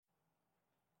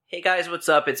Hey guys, what's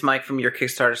up? It's Mike from Your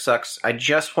Kickstarter Sucks. I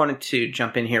just wanted to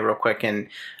jump in here real quick and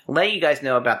let you guys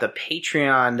know about the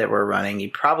Patreon that we're running.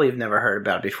 You probably have never heard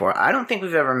about it before. I don't think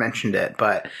we've ever mentioned it,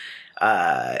 but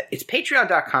it's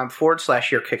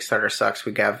patreon.com/Your Kickstarter Sucks.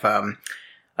 We have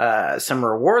some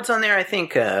rewards on there, I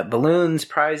think. Balloons,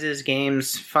 prizes,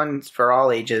 games, fun for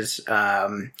all ages.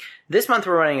 This month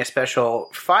we're running a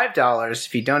special $5.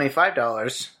 If you donate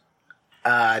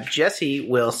 $5, Jesse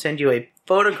will send you a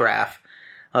photograph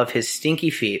of his stinky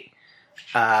feet.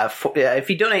 If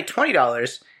you donate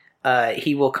 $20,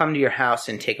 he will come to your house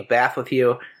and take a bath with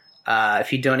you.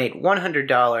 If you donate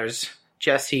 $100,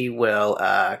 Jesse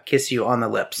will kiss you on the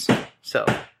lips. So,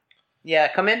 yeah,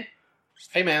 come in.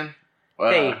 Hey, man.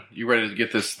 Hey. You ready to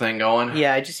get this thing going?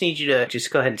 Yeah, I just need you to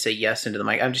just go ahead and say yes into the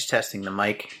mic. I'm just testing the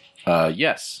mic.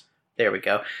 Yes. There we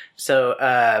go.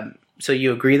 So, so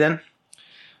you agree then?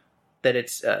 That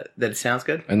it sounds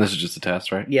good? And this is just a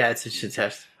test, right? Yeah, it's just a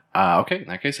test. Okay. In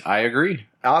that case, I agree.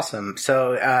 Awesome.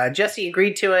 So Jesse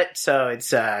agreed to it, so it's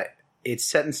set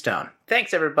in stone.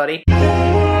 Thanks, everybody.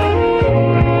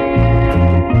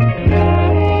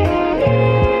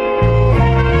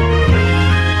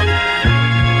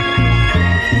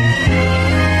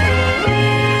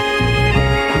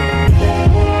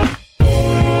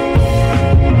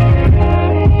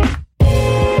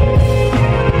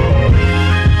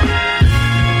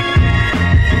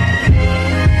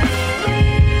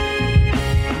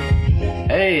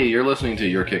 You're listening to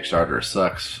Your Kickstarter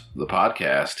Sucks, the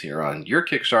podcast here on Your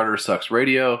Kickstarter Sucks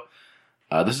Radio.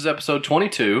 This is episode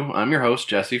 22. I'm your host,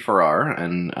 Jesse Farrar,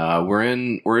 and we're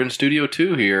in Studio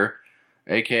 2 here,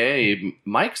 aka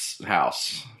Mike's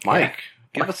house. Mike,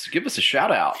 give us a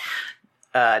shout out.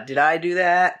 Did I do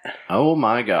that? Oh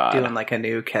my God! Doing like a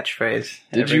new catchphrase.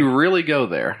 Did you really go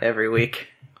there every week?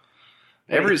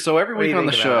 Every week on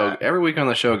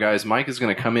the show, guys, Mike is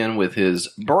going to come in with his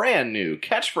brand new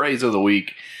catchphrase of the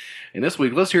week. And this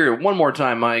week, let's hear it one more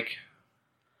time, Mike.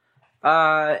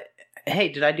 Hey,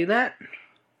 did I do that?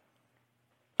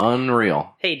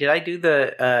 Unreal. Hey, did I do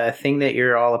the thing that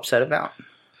you're all upset about?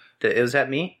 Was that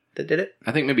me that did it?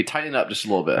 I think maybe tighten it up just a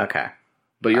little bit. Okay.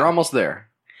 But you're almost there.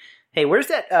 Hey, where's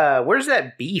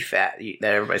that beef at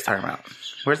that everybody's talking about?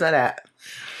 Where's that at?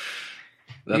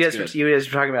 You guys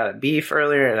were talking about a beef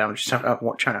earlier, and I'm just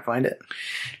trying to find it.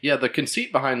 Yeah, the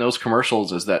conceit behind those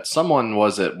commercials is that someone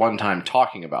was at one time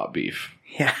talking about beef.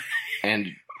 Yeah.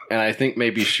 And I think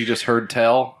maybe she just heard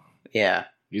tell. Yeah.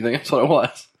 You think that's what it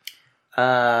was?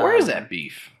 Where is that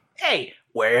beef? Hey,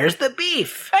 where's the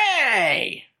beef?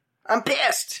 Hey! I'm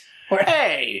pissed.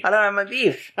 Hey! I don't have my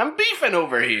beef. I'm beefing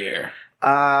over here.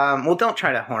 Well, don't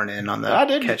try to horn in on the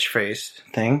catchphrase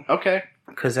thing. Okay.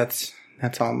 Because that's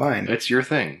all mine. It's your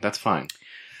thing. That's fine.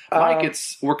 Mike,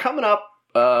 we're coming up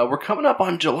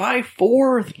on July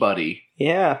 4th, buddy.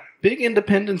 Yeah. Big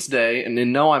Independence Day, and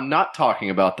no, I'm not talking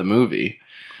about the movie.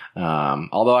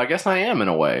 Although I guess I am in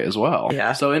a way as well.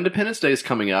 Yeah. So Independence Day is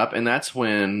coming up, and that's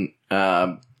when,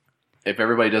 if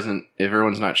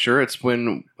everyone's not sure, it's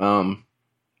when, well,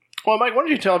 Mike, why don't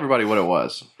you tell everybody what it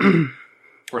was? Of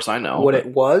course I know. What it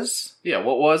was? Yeah,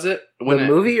 what was it?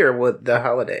 Movie or what the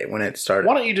holiday when it started?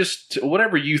 Why don't you just,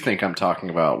 whatever you think I'm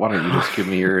talking about, why don't you just give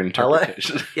me your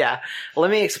interpretation? Yeah. Well, let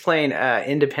me explain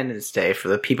Independence Day for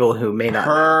the people who may not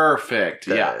Perfect.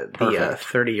 know. Perfect.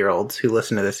 The 30-year-olds who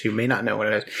listen to this who may not know what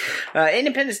it is.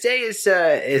 Independence Day is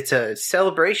it's a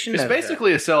celebration. It's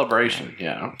basically a celebration,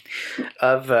 yeah.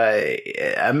 Of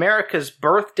America's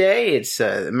birthday. It's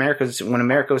when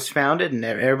America was founded, and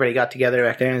everybody got together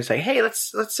back then and it's like, hey,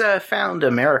 let's found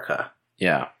America.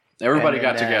 Yeah. Everybody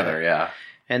got together, yeah.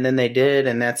 And then they did,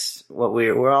 and that's what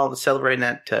we're all celebrating,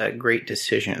 that great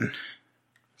decision.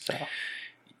 So,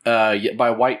 yeah, by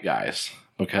white guys,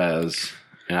 because,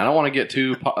 and I don't want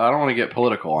to get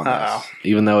political on this,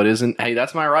 even though it isn't. Hey,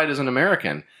 that's my right as an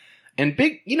American. And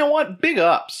you know what? Big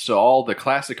ups to all the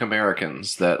classic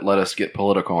Americans that let us get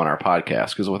political on our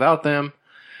podcast, because without them,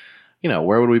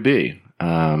 where would we be?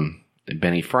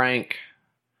 Benny Frank.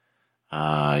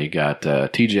 You got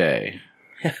TJ.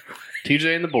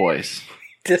 TJ and the boys.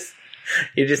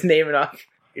 You're just naming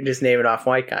off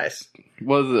white guys.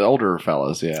 Well, the older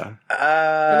fellas, yeah.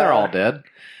 And they're all dead.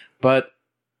 But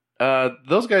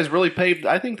those guys really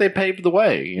I think they paved the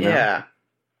way, Yeah.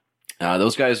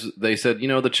 Those guys, they said,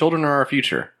 the children are our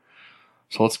future.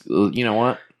 So let's, you know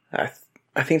what?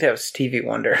 I think that was Stevie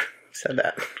Wonder who said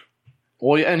that.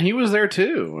 Well, yeah, and he was there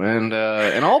too. And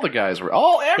all the guys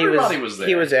everybody was there.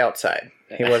 He was outside.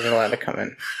 He wasn't allowed to come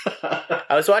in.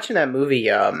 I was watching that movie,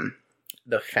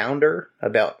 The Founder,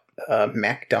 about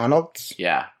McDonald's.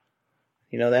 Yeah.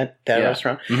 You know that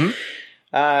restaurant? Mm-hmm.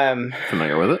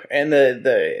 Familiar with it. And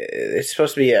it's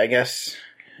supposed to be, I guess,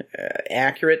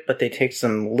 accurate, but they take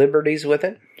some liberties with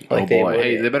it. Like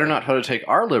they better not try to take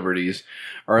our liberties,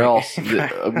 or else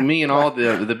me and all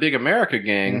the big America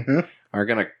gang are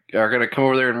gonna come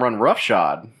over there and run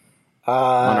roughshod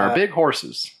on our big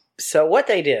horses. So what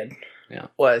they did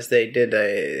was they did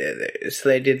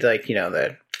like, you know,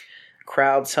 the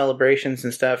crowd celebrations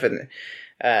and stuff, and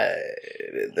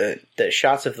the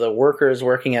shots of the workers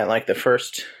working at like the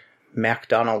first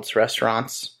McDonald's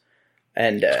restaurants,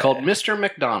 and it's called Mr.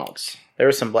 McDonald's. There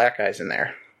were some black guys in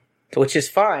there, which is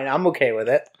fine. I'm okay with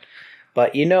it,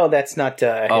 but you know that's not.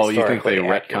 You think they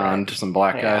retconned some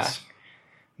black guys?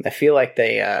 I feel like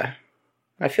they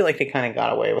kind of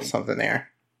got away with something there.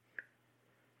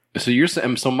 So you're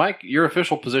saying, Mike, your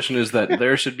official position is that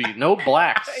there should be no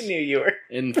blacks. I knew you were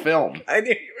in film. I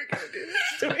knew you were going to do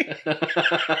this to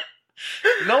me.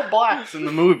 No blacks in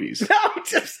the movies. No,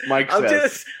 Mike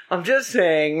says. I'm just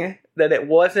saying that it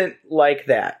wasn't like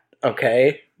that.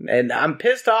 Okay, and I'm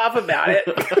pissed off about it.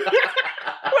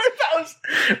 I was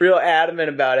real adamant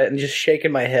about it and just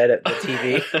shaking my head at the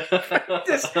TV.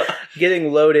 Just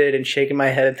getting loaded and shaking my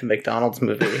head at the McDonald's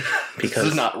movie because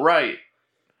this is not right.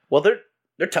 Well, they're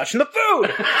touching the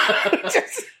food.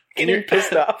 Just getting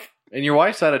pissed off. And your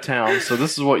wife's out of town, so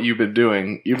this is what you've been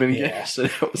doing. You've been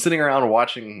sitting around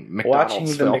watching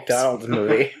McDonald's McDonald's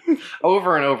movie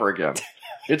over and over again.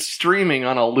 It's streaming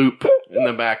on a loop in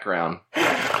the background.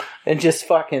 And just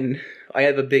fucking, I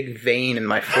have a big vein in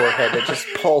my forehead that just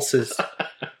pulses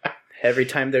every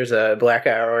time there's a black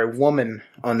guy or a woman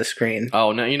on the screen.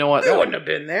 Oh, no, you know what? That wouldn't have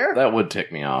been there. That would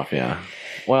tick me off, yeah.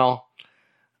 Well,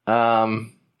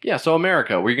 yeah, so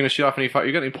America, were you going to shoot off any fire?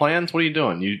 You got any plans? What are you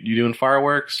doing? You doing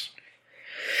fireworks?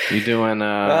 You doing,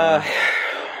 I'm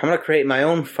going to create my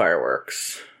own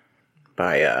fireworks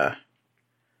by,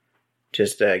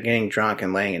 just, getting drunk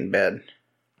and laying in bed.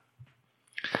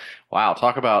 Wow,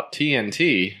 talk about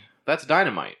TNT. That's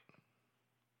dynamite.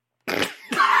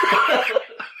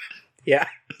 Yeah.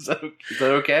 Is that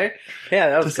okay? Yeah,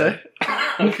 that was good.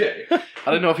 Okay. I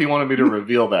didn't know if you wanted me to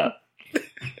reveal that.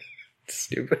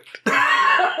 Stupid.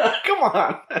 Come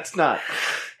on. That's not.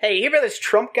 Hey, you hear this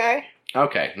Trump guy?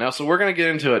 Okay. Now, so we're going to get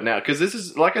into it now. Because this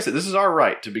is, like I said, this is our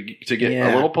right to get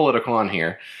a little political on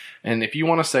here. And if you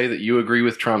want to say that you agree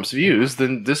with Trump's views,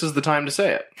 then this is the time to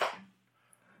say it.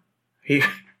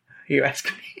 You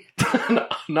asking me?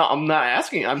 No, I'm not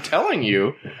asking. I'm telling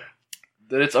you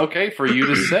that it's okay for you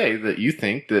to say that you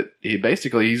think that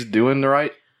he's doing the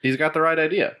right. He's got the right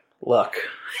idea. Look.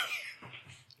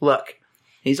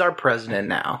 He's our president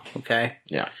now. Okay.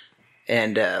 Yeah.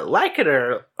 And like it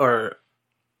or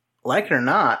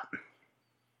not,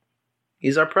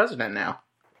 he's our president now.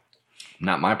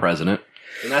 Not my president.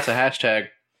 And that's a hashtag.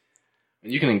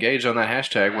 And you can engage on that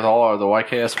hashtag with all of the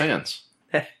YKS fans.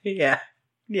 Yeah.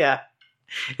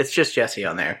 It's just Jesse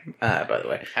on there, by the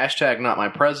way. Hashtag not my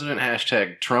president.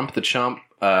 Hashtag Trump the chump.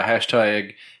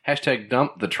 Hashtag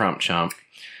dump the Trump chump.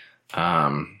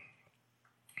 More?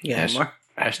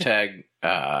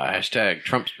 Hashtag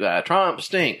Trump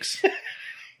stinks.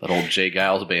 That old Jay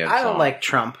Giles band song. I don't like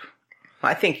Trump.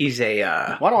 I think he's a...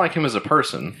 Well, I don't like him as a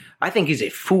person. I think he's a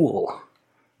fool.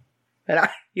 And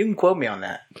you can quote me on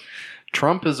that.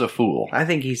 Trump is a fool. I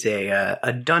think he's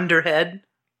a dunderhead.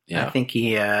 Yeah. I think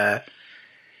he is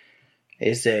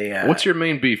a... What's your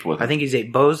main beef with him? I think he's a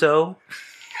bozo.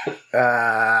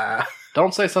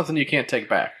 Don't say something you can't take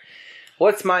back.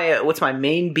 What's my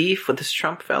main beef with this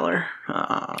Trump feller?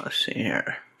 Let's see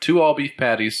here. 2 all beef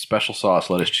patties, special sauce,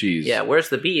 lettuce, cheese. Yeah, where's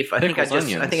the beef? I think I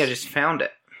just found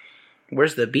it.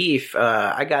 Where's the beef?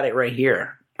 I got it right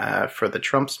here for the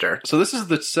Trumpster. So this is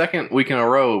the second week in a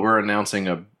row we're announcing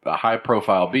a high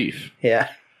profile beef. Yeah.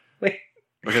 Wait.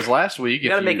 Because last week... You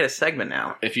gotta make it a segment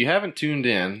now. If you haven't tuned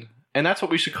in, and that's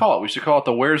what we should call it. We should call it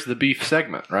the Where's the Beef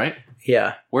segment, right?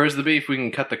 Yeah. Where's the beef? We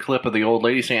can cut the clip of the old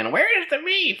lady saying, "Where is the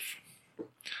beef?"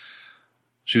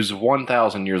 She was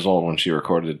 1,000 years old when she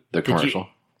recorded the commercial.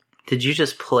 Did you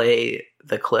just play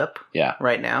the clip? Yeah.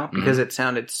 Right now? Because it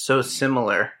sounded so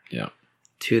similar. Yeah.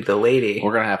 To the lady.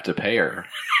 We're going to have to pay her.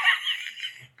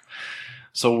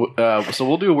 So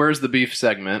we'll do a Where's the Beef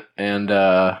segment. And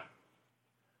so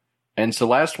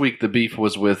last week the beef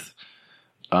was with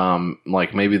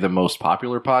like maybe the most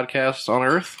popular podcast on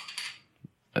earth.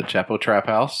 Chapo Trap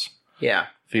House. Yeah.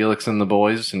 Felix and the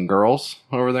boys and girls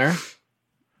over there.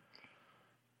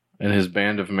 And his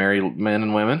band of married men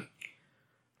and women.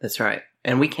 That's right.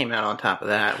 And we came out on top of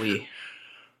that.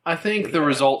 I think the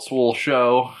results will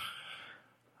show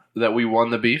that we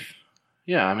won the beef.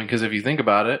 Yeah, I mean, because if you think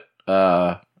about it,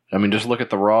 just look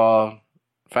at the raw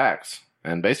facts.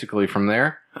 And basically from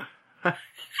there,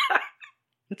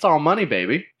 It's all money,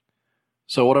 baby.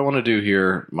 So what I want to do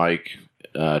here, Mike,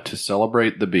 to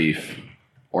celebrate the beef,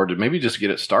 or to maybe just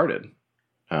get it started,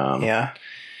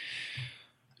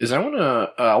 is I want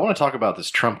to talk about this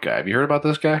Trump guy. Have you heard about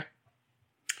this guy?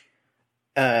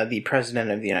 The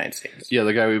president of the United States. Yeah,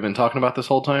 the guy we've been talking about this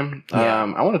whole time. Yeah.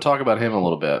 I want to talk about him a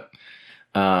little bit.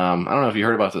 I don't know if you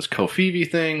heard about this Kofivi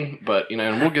thing, but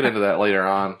and we'll get into that later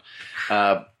on.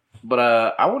 But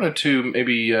I wanted to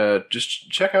maybe just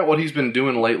check out what he's been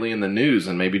doing lately in the news,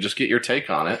 and maybe just get your take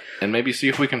on it, and maybe see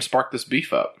if we can spark this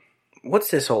beef up.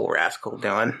 What's this old rascal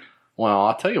doing? Well,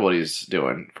 I'll tell you what he's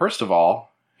doing. First of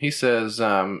all, he says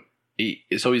he's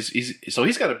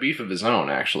got a beef of his own,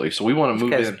 actually. So we want to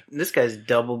move in. This guy's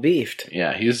double beefed.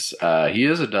 Yeah, he is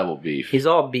a double beef. He's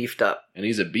all beefed up, and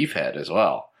he's a beefhead as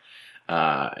well.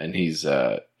 And he's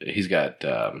a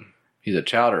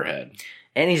chowder head.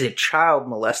 And he's a child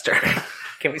molester.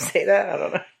 Can we say that? I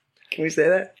don't know. Can we say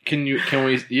that? Can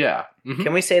we? Yeah. Mm-hmm.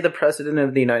 Can we say the president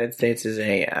of the United States is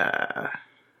a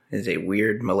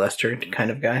weird molester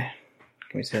kind of guy?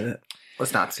 Can we say that?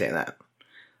 Let's not say that.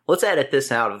 Let's edit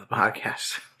this out of the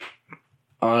podcast.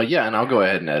 Yeah, and I'll go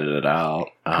ahead and edit it out.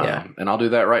 And I'll do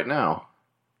that right now.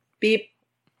 Beep.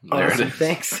 There awesome, it is.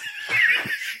 Thanks.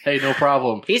 Hey, no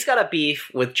problem. He's got a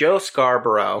beef with Joe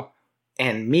Scarborough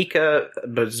and Mika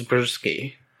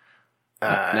Bezbrsky.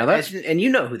 Now and you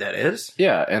know who that is.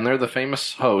 Yeah, and they're the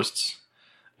famous hosts,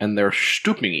 and they're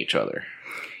stooping each other.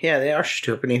 Yeah, they are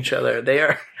stooping each other.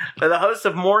 They're the hosts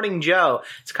of Morning Joe.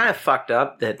 It's kind of fucked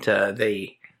up that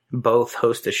they both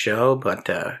host a show, but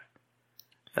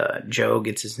Joe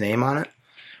gets his name on it.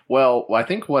 Well, I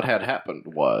think what had happened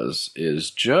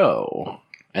is Joe,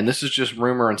 and this is just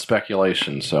rumor and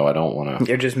speculation, so I don't want to.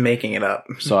 You're just making it up.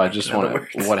 So I just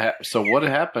want to. So what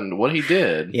happened? What he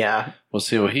did? Yeah. Well,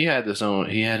 see, he had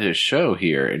He had his show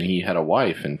here, and he had a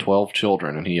wife and 12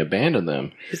 children, and he abandoned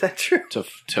them. Is that true?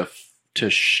 To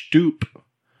stoop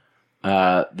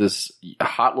this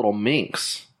hot little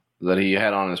minx that he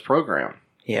had on his program.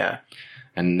 Yeah.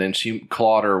 And then she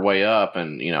clawed her way up,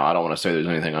 and I don't want to say there's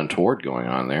anything untoward going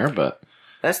on there, but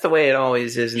that's the way it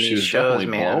always is in these shows,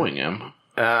 man. She's definitely blowing him.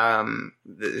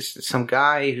 There's some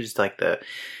guy who's like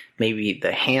maybe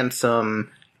the handsome,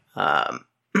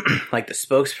 like the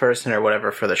spokesperson or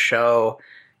whatever for the show.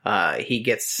 He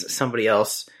gets somebody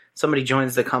else. Somebody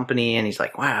joins the company, and he's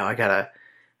like, "Wow, I gotta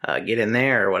get in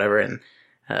there or whatever," and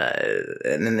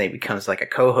then they becomes like a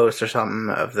co-host or something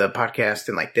of the podcast,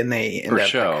 and like then they end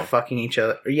up like fucking each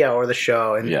other, or the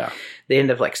show, and they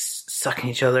end up like sucking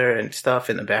each other and stuff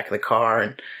in the back of the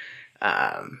car,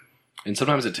 and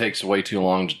sometimes it takes way too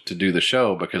long to do the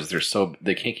show because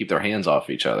they can't keep their hands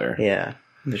off each other. Yeah,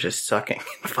 they're just sucking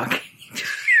and fucking.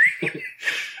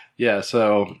 Yeah.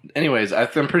 So, anyways, I'm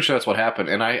pretty sure that's what happened,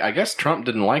 and I guess Trump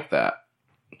didn't like that.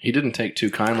 He didn't take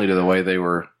too kindly to the way they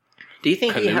were. Do you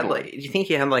think he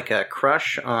had like a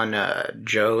crush on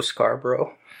Joe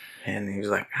Scarborough? And he was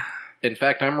like, in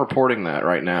fact, I'm reporting that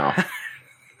right now.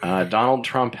 Donald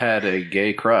Trump had a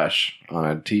gay crush on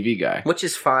a TV guy, which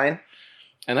is fine,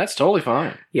 and that's totally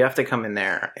fine. You have to come in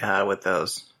there with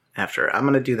those after. I'm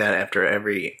going to do that after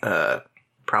every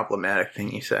problematic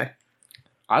thing you say.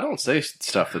 I don't say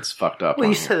stuff that's fucked up. Well,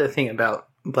 you said the thing about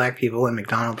black people in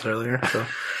McDonald's earlier, so.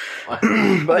 But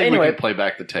anyway, we can play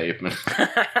back the tape.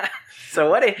 So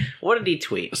what did he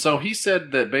tweet? So he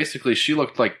said that basically she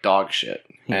looked like dog shit,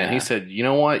 and he said, "You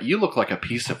know what? You look like a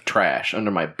piece of trash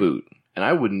under my boot, and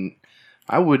I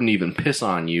wouldn't even piss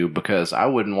on you because I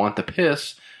wouldn't want the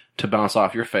piss to bounce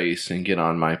off your face and get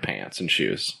on my pants and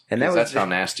shoes. And that's how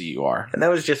nasty you are." And that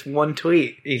was just one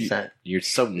tweet he sent. You're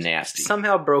so nasty.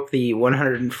 Somehow broke the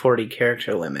 140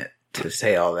 character limit to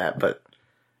say all that, but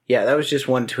yeah, that was just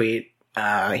one tweet.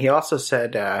 He also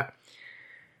said,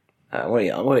 what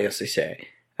else did he say?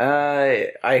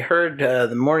 I heard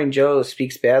the Morning Joe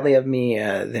speaks badly of me,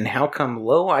 then how come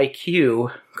low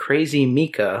IQ, crazy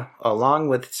Mika, along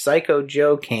with Psycho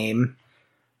Joe came,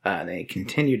 they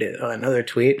continued it on another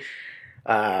tweet,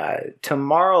 to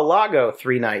Mar-a-Lago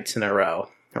 3 nights in a row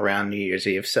around New Year's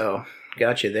Eve. So,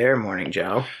 got you there, Morning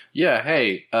Joe. Yeah,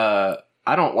 hey,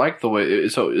 I don't like the way...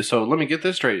 So let me get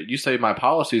this straight. You say my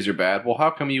policies are bad. Well, how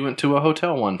come you went to a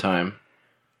hotel one time?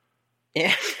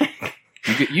 Yeah.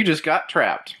 You just got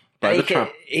trapped by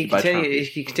Trump. He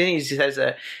continues. He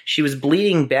says, she was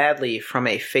bleeding badly from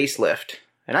a facelift.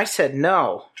 And I said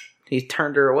no. He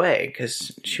turned her away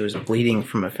because she was bleeding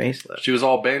from a facelift. She was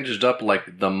all bandaged up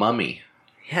like the Mummy.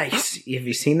 Yeah, have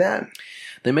you seen that?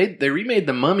 They remade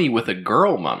the Mummy with a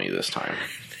girl mummy this time.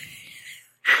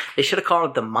 They should have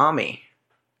called it the Mommy.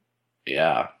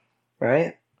 Yeah.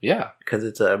 Right? Yeah. Because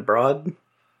it's a broad.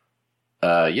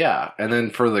 Yeah, and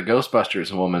then for the Ghostbusters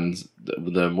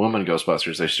the woman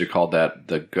Ghostbusters, they should have called that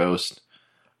the Ghost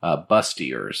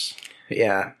Bustiers.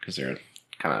 Yeah. Because they're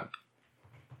kind of...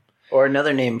 Or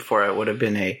another name for it would have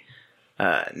been a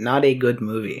not a good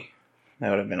movie. That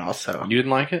would have been also... You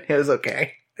didn't like it? It was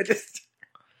okay. I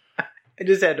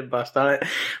just had to bust on it.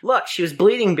 Look, she was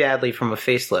bleeding badly from a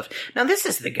facelift. Now, this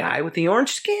is the guy with the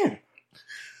orange skin.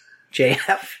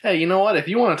 JF. Hey, you know what? If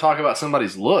you want to talk about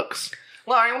somebody's looks...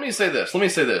 Well, let me say this,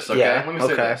 okay? Yeah, Let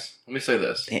me say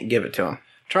this. Give it to him.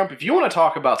 Trump, if you want to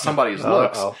talk about somebody's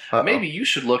looks, maybe you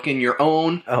should look in your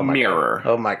own mirror.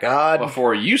 Oh, my God.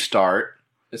 Before you start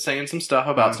saying some stuff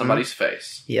about somebody's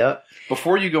face. Yep.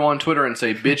 Before you go on Twitter and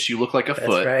say, bitch, you look like a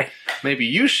foot. Right. Maybe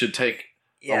you should take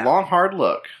a long, hard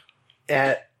look.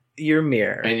 At your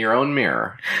mirror. In your own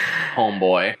mirror,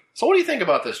 homeboy. So what do you think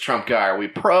about this Trump guy? Are we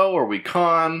pro? Are we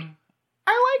con?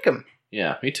 I like him.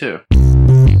 Yeah, me too.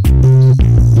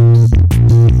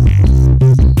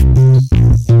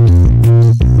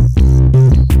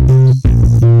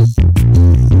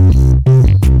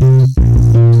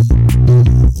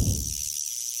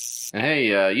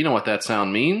 Hey, you know what that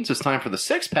sound means. It's time for the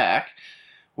Six Pack,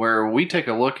 where we take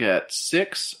a look at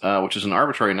six, which is an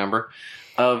arbitrary number,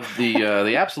 of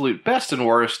the absolute best and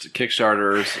worst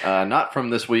Kickstarters, not from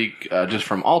this week, just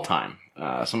from all time.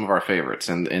 Some of our favorites.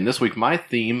 And this week, my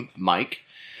theme, Mike.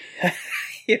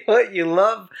 You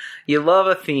love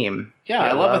a theme. Yeah,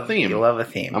 I love a theme. You love a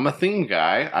theme. I'm a theme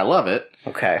guy. I love it.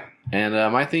 Okay. And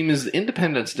my theme is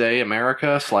Independence Day,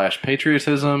 America /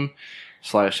 patriotism /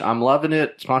 I'm loving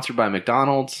it. Sponsored by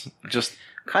McDonald's. Just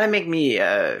kind of make me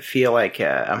feel like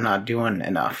I'm not doing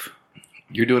enough.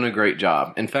 You're doing a great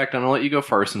job. In fact, I'm going to let you go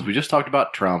first since we just talked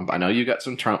about Trump. I know you got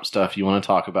some Trump stuff you want to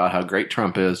talk about, how great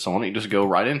Trump is. So why don't you just go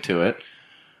right into it?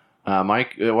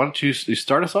 Mike, why don't you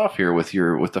start us off here with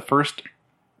the first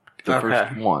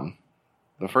one.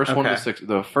 The first one of the six,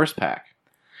 the first pack.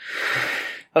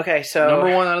 Okay, so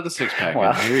number one out of the six pack.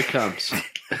 Well, here he comes.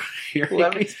 Here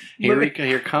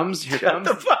comes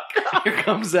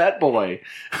that boy.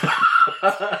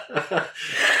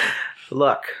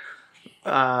 Look,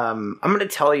 I'm going to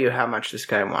tell you how much this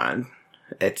guy wanted.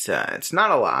 It's not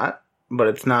a lot, but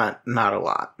it's not a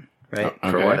lot, right?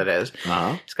 Okay. For what it is.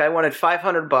 Uh-huh. This guy wanted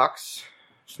 $500.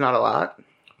 It's not a lot.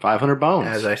 500 bones.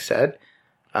 As I said.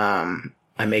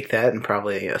 I make that in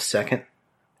probably a second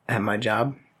at my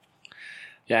job.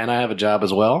 Yeah, and I have a job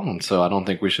as well, and so I don't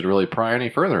think we should really pry any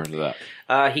further into that.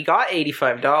 He got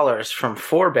 $85 from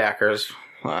 4 backers.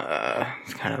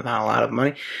 It's kind of not a lot of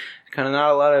money. Kind of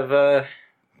not a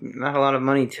lot of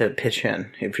money to pitch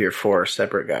in if you're 4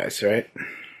 separate guys, right?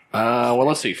 Well,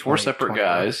 let's see. 4 separate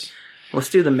guys. Let's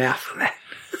do the math on that.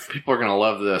 People are going to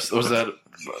love this. Was that...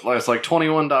 It's like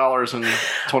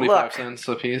 $21.25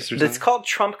 a piece or something? It's called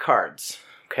Trump cards,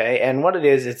 okay? And what it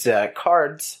is, it's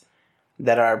cards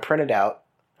that are printed out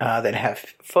that have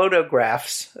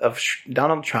photographs of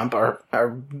Donald Trump,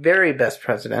 our very best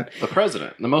president. The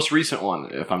president. The most recent one,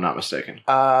 if I'm not mistaken.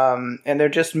 And they're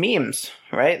just memes,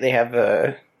 right? They have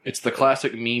It's the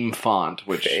classic meme font,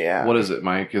 which... Yeah. What is it,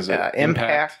 Mike? Is it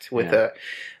Impact with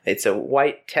it's a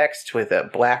white text with a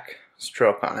black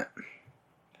stroke on it.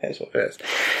 That's what it is.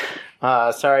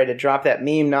 Sorry to drop that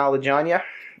meme knowledge on you.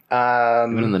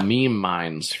 I've been in the meme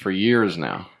mines for years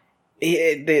now.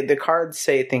 The cards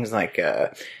say things like,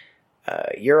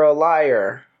 you're a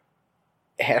liar,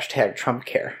 hashtag Trump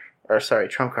care. Or, sorry,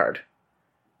 Trump card.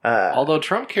 Although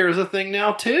Trump care is a thing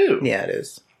now, too. Yeah, it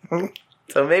is.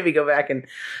 So maybe go back and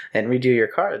redo your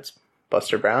cards,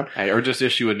 Buster Brown. Hey, or just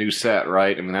issue a new set,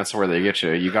 right? I mean, that's where they get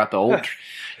you. You got the old...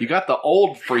 You got the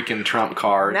old freaking Trump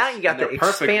cards. Now you got the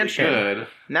expansion. Good.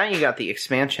 Now you got the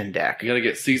expansion deck. You got to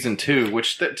get season 2,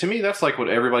 which to me that's like what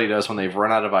everybody does when they've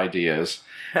run out of ideas.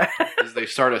 Is they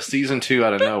start a season 2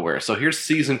 out of nowhere. So here's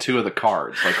season 2 of the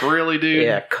cards. Like really, dude?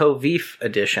 Yeah, Covif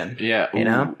edition. Yeah, you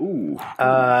know. Ooh.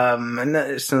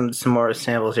 And some more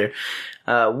samples here.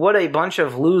 What a bunch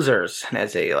of losers.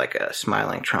 Has a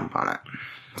smiling Trump on it.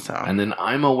 So and then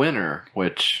I'm a winner,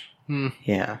 which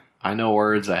yeah. I know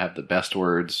words. I have the best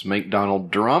words. Make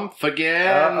Donald Trump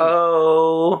again.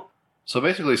 Uh-oh. So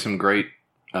basically some great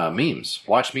memes.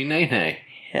 Watch me nay-nay.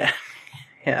 Yeah.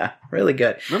 Yeah. Really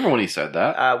good. Remember when he said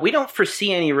that? We don't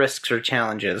foresee any risks or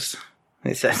challenges.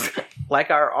 He says,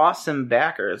 like our awesome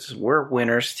backers, we're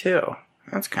winners too.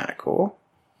 That's kind of cool.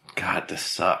 God, this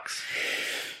sucks.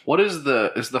 What is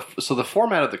so the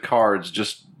format of the cards,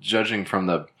 just judging from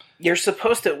the... What you're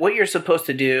supposed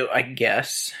to do, I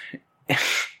guess...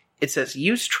 It says,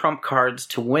 use trump cards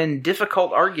to win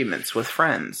difficult arguments with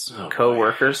friends,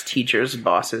 co-workers, teachers,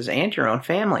 bosses, and your own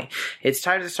family. It's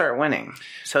time to start winning.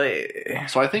 So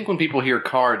I think when people hear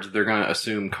cards, they're going to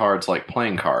assume cards like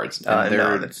playing cards.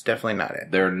 No, that's definitely not it.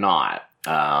 They're not.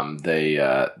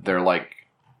 They're like,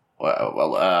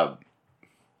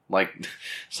 like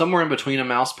somewhere in between a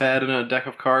mouse pad and a deck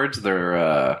of cards. They're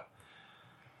a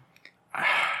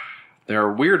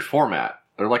weird format.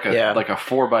 They're like a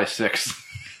 4x6.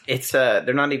 It's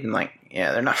they're not even like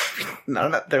they're not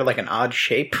they're like an odd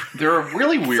shape. They're a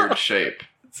really weird shape.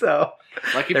 So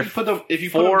like if you put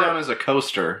them down as a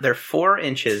coaster, they're 4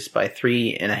 inches by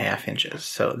 3.5 inches.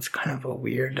 So it's kind of a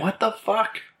weird. What the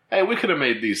fuck? Hey, we could have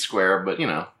made these square, but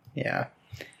Yeah.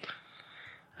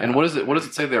 And what is it? What does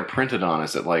it say they're printed on?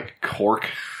 Is it like cork?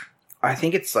 I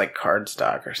think it's like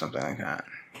cardstock or something like that.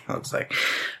 It looks like.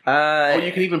 Well,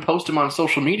 you can even post them on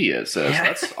social media. It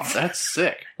says that's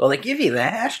sick. Well, they give you the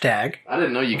hashtag. I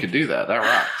didn't know you could do that. That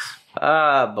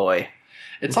rocks. Boy.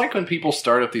 It's like when people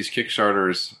start up these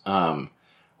Kickstarters,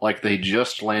 like they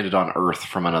just landed on Earth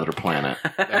from another planet.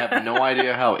 They have no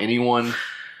idea how anyone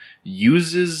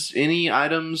uses any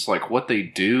items, like what they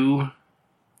do.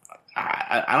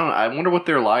 I don't know. I wonder what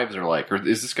their lives are like. Or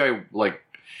is this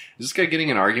guy getting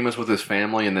in arguments with his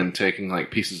family and then taking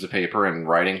like pieces of paper and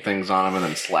writing things on them and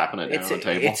then slapping it down on the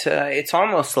table? It's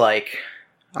almost like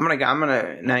I'm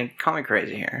gonna now call me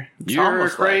crazy here. You're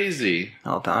crazy.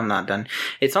 Hold on, I'm not done.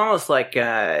 It's almost like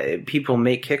people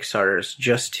make Kickstarters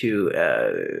just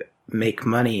to make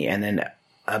money and then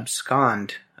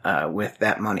abscond with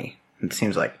that money. It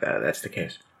seems like that's the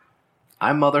case.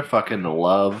 I motherfucking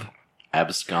love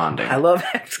absconding. I love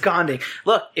absconding.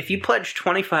 Look, if you pledge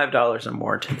 $25 or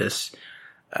more to this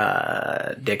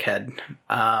dickhead,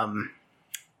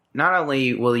 not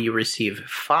only will you receive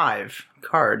 5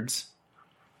 cards,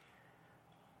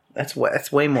 that's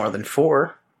way more than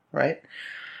 4, right?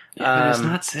 Yeah, but it's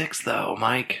not 6 though,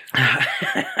 Mike.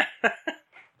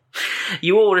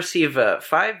 You will receive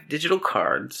 5 digital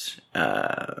cards.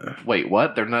 Wait,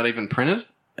 what? They're not even printed?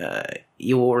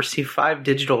 You will receive 5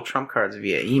 digital trump cards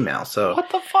via email. So what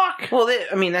the fuck? Well,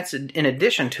 that's in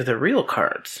addition to the real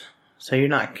cards. So you're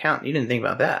not counting. You didn't think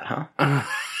about that,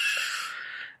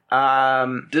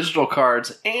 huh? Digital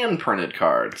cards and printed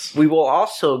cards. We will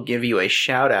also give you a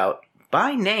shout out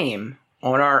by name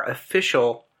on our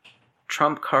official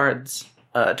Trump Cards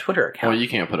Twitter account. Well, you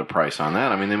can't put a price on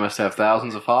that. I mean, they must have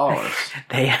thousands of followers.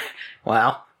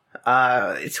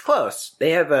 It's close.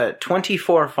 They have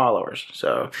 24 followers.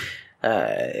 So,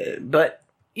 but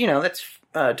that's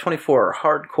 24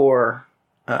 hardcore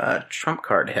Trump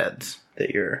card heads that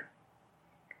you're.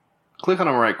 Click on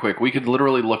them right quick. We could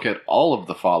literally look at all of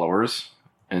the followers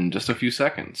in just a few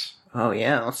seconds. Oh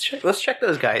yeah, let's check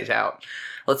those guys out.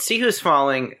 Let's see who's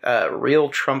following real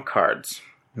Trump cards.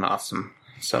 Awesome.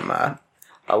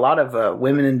 A lot of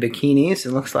women in bikinis.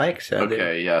 It looks like. So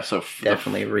okay, yeah. So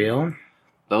definitely real.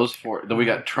 Those 4. Then we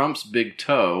got Trump's Big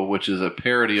Toe, which is a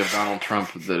parody of Donald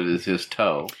Trump that is his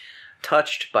toe.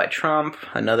 Touched by Trump,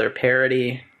 another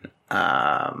parody.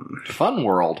 Fun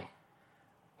World.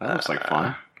 That looks like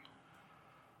fun.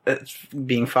 It's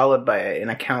being followed by an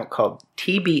account called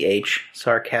TBH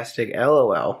Sarcastic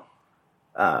LOL.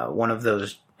 One of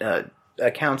those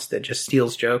accounts that just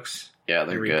steals jokes. Yeah,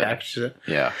 they're good. Repackages it.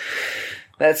 Yeah.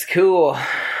 That's cool.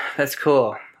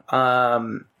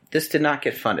 This did not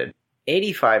get funded.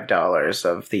 $85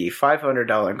 of the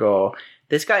 $500 goal.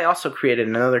 This guy also created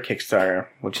another Kickstarter,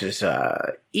 which is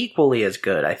equally as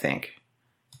good, I think.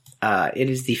 It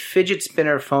is the fidget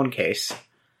spinner phone case.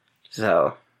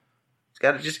 So it's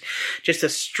got just a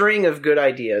string of good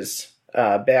ideas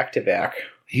back to back.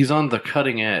 He's on the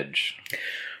cutting edge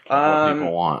of what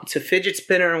people want. It's a fidget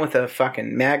spinner with a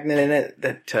fucking magnet in it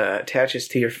that attaches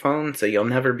to your phone, so you'll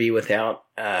never be without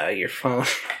your phone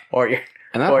or your.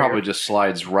 And that probably just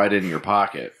slides right in your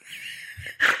pocket.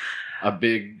 A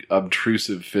big,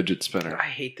 obtrusive fidget spinner. I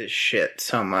hate this shit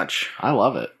so much. I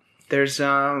love it. There's,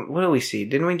 what do we see?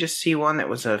 Didn't we just see one that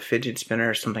was a fidget spinner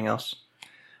or something else?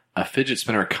 A fidget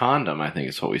spinner condom, I think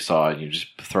is what we saw. And you just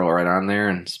throw it right on there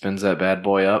and spins that bad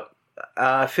boy up.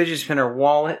 Fidget spinner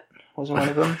wallet was one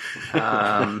of them.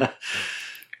 I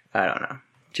don't know.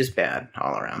 Just bad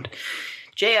all around.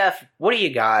 JF, what do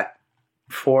you got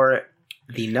for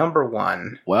the number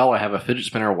 1? Well, I have a fidget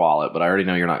spinner wallet, but I already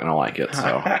know you're not going to like it,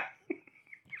 so.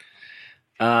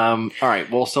 All right.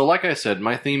 Well, so like I said,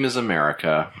 my theme is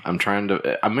America. I'm trying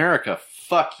to... America,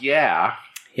 fuck yeah.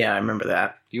 Yeah, I remember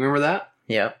that. You remember that?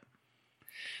 Yep.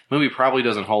 Movie probably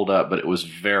doesn't hold up, but it was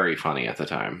very funny at the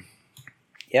time.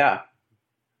 Yeah.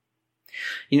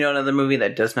 You know another movie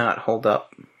that does not hold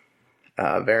up?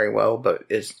 very well, but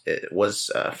it was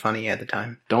funny at the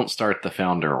time. Don't start the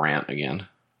Founder rant again.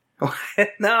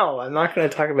 No, I'm not going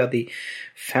to talk about the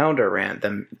Founder rant,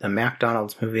 the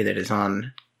McDonald's movie that is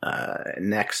on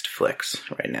Nextflix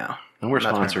right now. And we're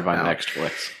sponsored by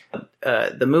Nextflix.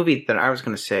 The movie that I was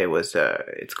going to say was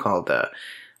it's called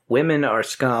Women Are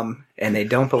Scum and They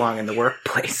Don't Belong in the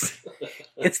Workplace.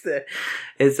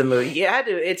 It's a movie. Yeah,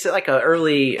 it's like a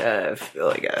early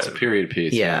it's a period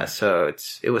piece. Yeah, so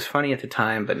it was funny at the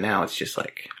time, but now it's just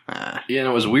like yeah, and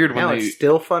it was weird when it's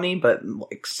still funny, but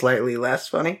like slightly less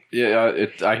funny. Yeah,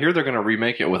 I hear they're going to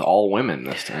remake it with all women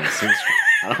this time.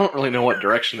 I don't really know what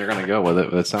direction they're going to go with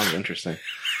it, but it sounds interesting.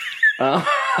 So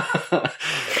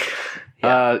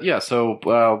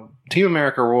Team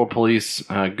America World Police,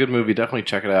 good movie. Definitely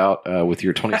check it out with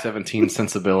your 2017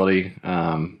 sensibility.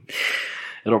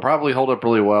 It'll probably hold up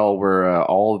really well where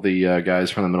all of the guys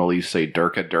from the Middle East say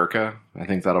Durka Durka. I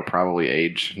think that'll probably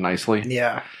age nicely.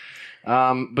 Yeah.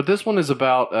 But this one is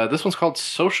about, this one's called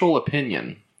Social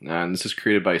Opinion. And this is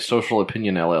created by Social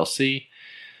Opinion LLC.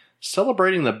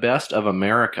 Celebrating the best of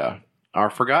America. Our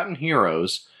forgotten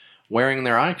heroes wearing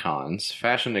their icons,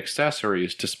 fashion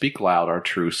accessories to speak loud our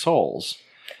true souls.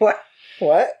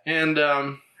 What? And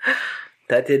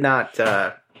that did not,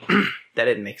 that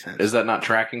didn't make sense. Is that not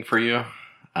tracking for you?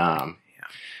 Yeah.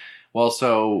 Well,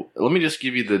 so let me just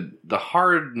give you the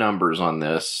hard numbers on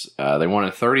this. They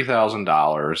wanted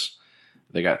 $30,000.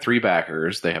 They got 3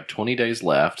 backers. They have 20 days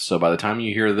left. So by the time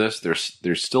you hear this,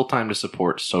 there's still time to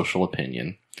support Social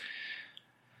Opinion.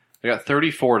 They got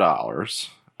 $34.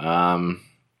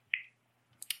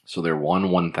 So they're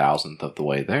 1/1000th of the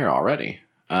way there already.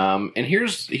 And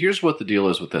here's what the deal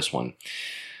is with this one.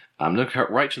 I'm going to cut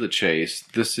right to the chase.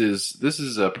 This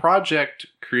is a project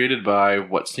created by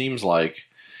what seems like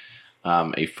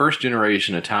a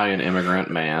first-generation Italian immigrant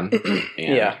man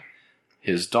and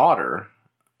his daughter,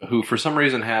 who for some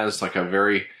reason has like a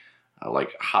very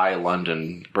high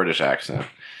London British accent,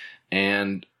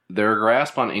 and their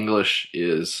grasp on English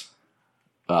is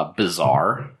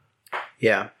bizarre.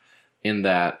 Yeah. In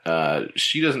that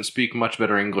she doesn't speak much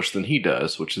better English than he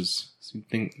does, which is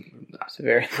it's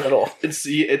very little.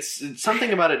 It's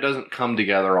something about it doesn't come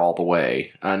together all the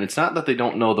way, and it's not that they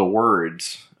don't know the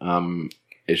words.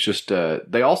 It's just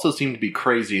they also seem to be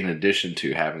crazy in addition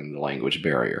to having the language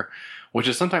barrier, which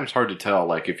is sometimes hard to tell.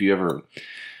 Like if you ever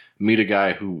meet a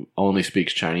guy who only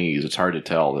speaks Chinese, it's hard to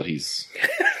tell that he's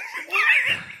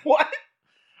what.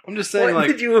 I'm just saying, what,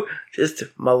 did you just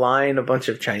malign a bunch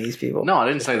of Chinese people? No, I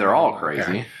didn't say they're all crazy.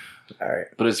 Okay. All right.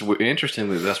 But it's interesting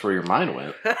that that's where your mind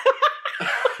went.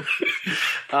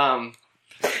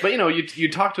 But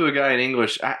you talk to a guy in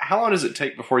English. How long does it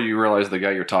take before you realize the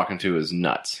guy you're talking to is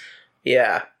nuts?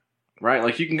 Yeah. Right?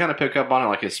 Like you can kind of pick up on it.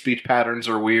 Like his speech patterns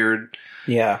are weird.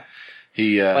 Yeah.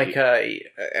 I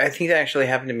think that actually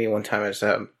happened to me one time. As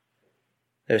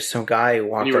there's some guy who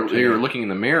walked up to me. You were looking in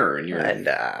the mirror and all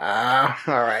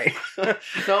right.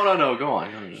 No, go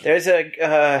on. There's when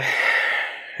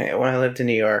I lived in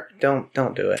New York, don't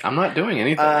do it. I'm not doing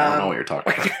anything. I don't know what you're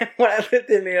talking about. When I lived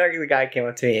in New York, the guy came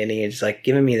up to me and he was like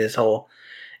giving me this whole,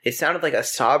 it sounded like a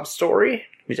sob story.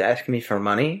 He was asking me for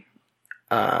money.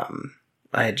 I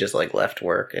had just left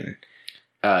work and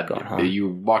gone home. You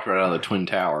walked right out of the Twin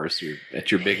Towers. You're at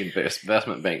your big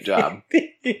investment bank job.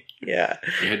 Yeah.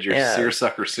 You had your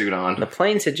seersucker suit on. The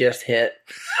planes had just hit,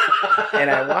 and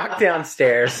I walked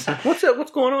downstairs. What's up? What's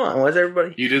going on? What's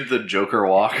everybody? You did the Joker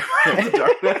walk.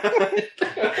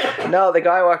 No, the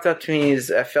guy walked up to me.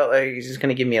 I felt like he was just going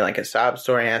to give me a sob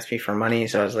story and ask me for money,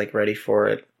 so I was ready for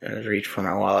it. I was reaching for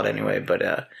my wallet anyway, but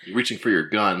you're reaching for your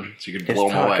gun so you could blow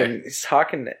him away. He's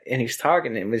talking, and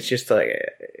it was just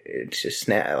it's just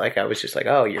I was just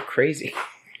oh, you're crazy.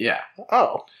 Yeah.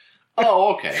 Oh,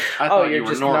 okay. I thought you're you were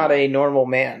just normal. not a normal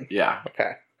man. Yeah.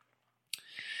 Okay.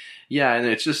 Yeah, and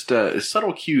it's just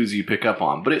subtle cues you pick up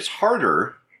on, but it's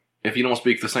harder if you don't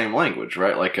speak the same language,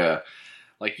 right?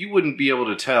 Like you wouldn't be able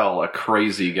to tell a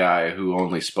crazy guy who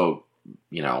only spoke,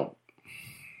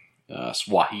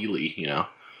 Swahili,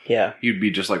 Yeah. You'd be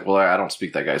just like, well, I don't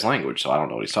speak that guy's language, so I don't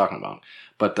know what he's talking about.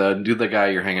 But the guy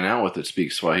you're hanging out with that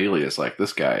speaks Swahili is like,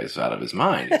 this guy is out of his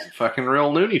mind. He's a fucking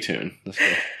real Looney Tune. This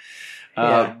guy.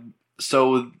 Yeah.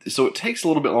 So it takes a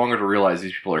little bit longer to realize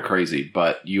these people are crazy,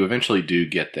 but you eventually do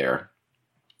get there.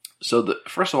 So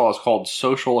first of all, it's called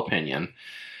Social Opinion,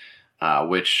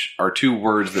 which are 2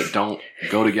 words that don't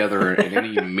go together in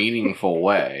any meaningful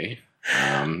way.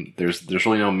 There's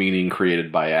really no meaning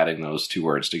created by adding those 2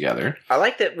 words together. I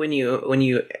like that when you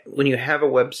have a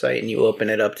website and you open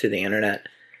it up to the internet,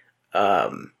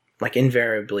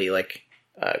 invariably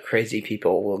crazy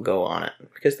people will go on it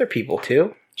because they're people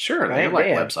too. Sure, right? they like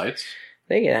websites.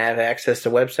 They can have access to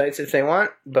websites if they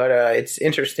want, but it's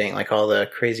interesting, like all the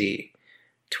crazy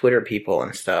Twitter people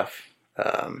and stuff,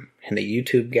 and the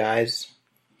YouTube guys.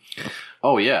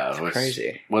 Oh yeah, it's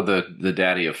crazy. Well, the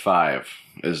daddy of 5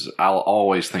 is. I'll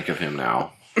always think of him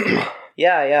now.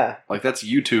 Yeah. Like that's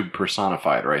YouTube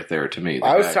personified right there to me.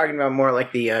 I was talking about more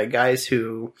like the guys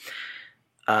who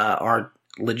are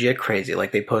legit crazy.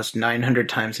 Like they post 900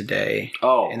 times a day.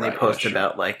 Oh, and they post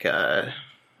about like I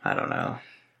don't know,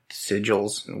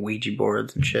 sigils and Ouija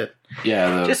boards and shit.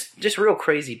 Yeah, just real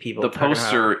crazy people. The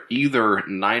posts are either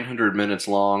 900 minutes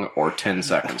long or 10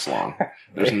 seconds long.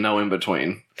 There's no in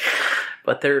between.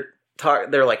 But they're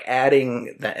like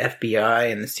adding the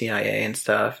FBI and the CIA and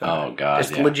stuff. Oh god,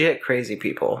 just legit crazy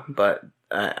people. But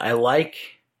I like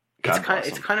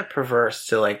it's kind of perverse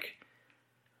to like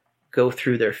go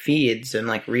through their feeds and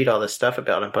like read all this stuff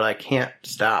about it. But I can't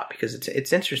stop because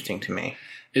it's interesting to me.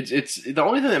 It's the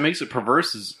only thing that makes it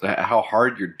perverse is how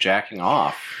hard you're jacking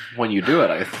off when you do it.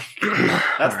 I think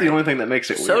that's the only thing that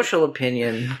makes it weird. Social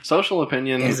opinion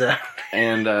is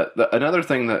and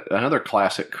another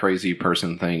classic crazy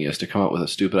person thing is to come up with a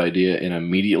stupid idea and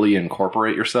immediately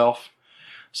incorporate yourself.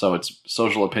 So it's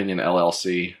Social Opinion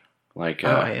LLC. Like,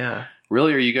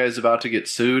 really, are you guys about to get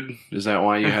sued? Is that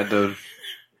why you had to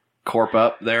corp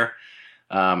up there?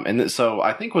 So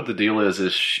I think what the deal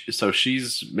is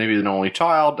she's maybe an only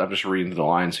child. I'm just reading the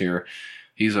lines here.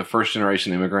 He's a first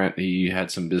generation immigrant. He had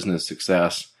some business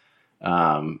success.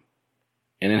 And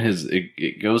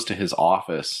it goes to his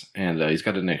office and he's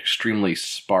got an extremely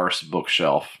sparse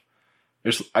bookshelf.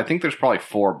 I think there's probably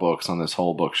 4 books on this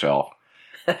whole bookshelf.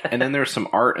 And then there's some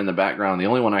art in the background. The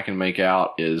only one I can make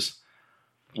out is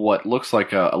what looks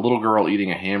like a little girl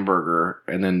eating a hamburger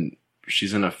and then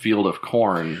she's in a field of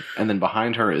corn, and then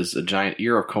behind her is a giant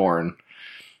ear of corn,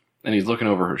 and he's looking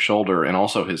over her shoulder, and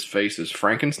also his face is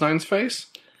Frankenstein's face.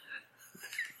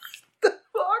 The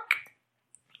fuck?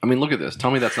 I mean, look at this.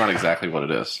 Tell me that's not exactly what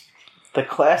it is. That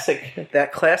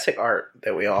classic art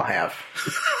that we all have.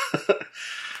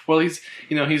 Well, he's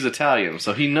Italian,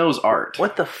 so he knows art.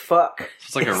 What the fuck?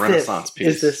 It's like a Renaissance piece.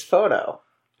 Is this photo?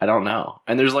 I don't know.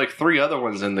 And there's like 3 other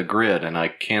ones in the grid, and I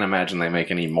can't imagine they make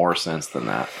any more sense than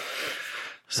that.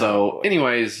 So,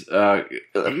 anyways,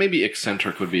 maybe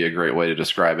eccentric would be a great way to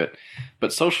describe it.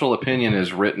 But Social Opinion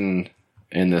is written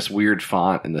in this weird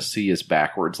font, and the C is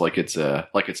backwards, like it's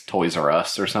Toys R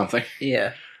Us or something.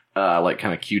 Yeah. Like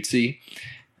kind of cutesy.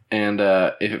 And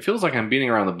if it feels like I'm beating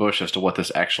around the bush as to what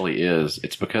this actually is,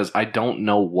 it's because I don't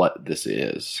know what this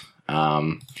is.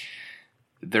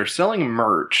 They're selling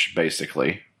merch,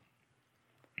 basically.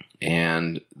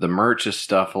 And the merch is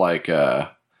stuff like...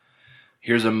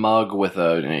 here's a mug with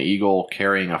an eagle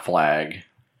carrying a flag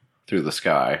through the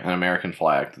sky, an American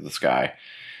flag through the sky.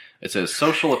 It says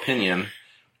Social Opinion.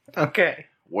 Okay.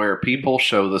 Where people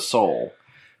show the soul.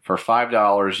 For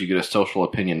 $5, you get a Social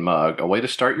Opinion mug, a way to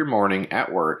start your morning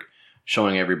at work,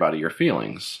 showing everybody your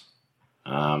feelings.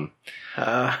 Then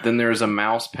there's a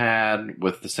mouse pad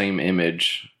with the same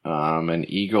image, an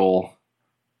eagle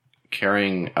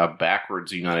carrying a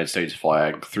backwards United States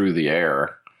flag through the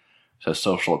air. Says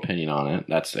Social Opinion on it.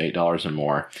 That's $8 or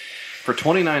more. For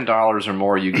 $29 or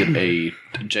more, you get a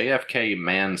JFK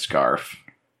man scarf.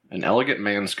 An elegant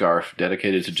man scarf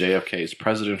dedicated to JFK's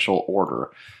presidential order.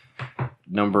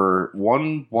 Number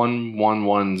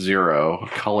 11110,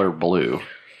 color blue.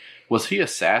 Was he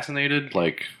assassinated,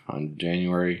 like, on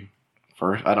January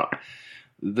 1st?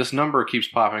 This number keeps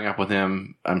popping up with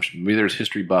him. Maybe there's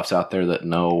history buffs out there that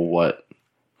know what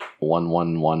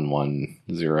 11110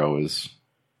 is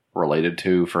related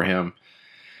to for him.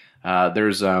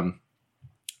 There's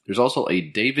also a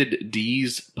David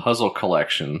Dees puzzle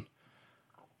collection.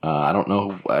 I don't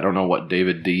know what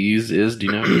David Dees is. Do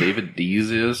you know who David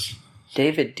Dees is?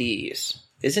 David Dees.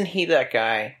 Isn't he that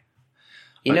guy?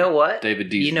 You know what? David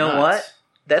Dees. You know what?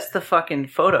 That's the fucking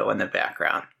photo in the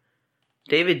background.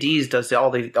 David Dees does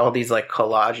all these like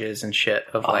collages and shit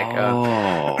of like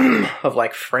of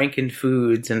like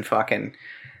Frankenfoods and fucking.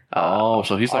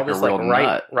 So he's like a real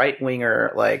nut. Right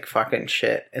winger, like fucking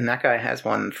shit. And that guy has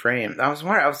one framed. I was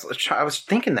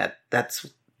thinking that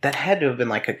had to have been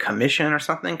like a commission or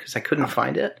something because I couldn't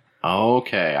find it.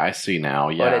 Okay, I see now.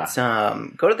 Yeah, but it's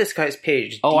go to this guy's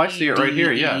page. I see it right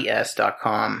here. Yeah,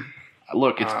 DDES.com.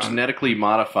 Look, it's genetically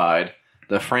modified.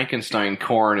 The Frankenstein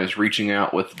corn is reaching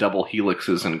out with double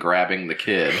helixes and grabbing the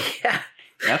kid. Yeah.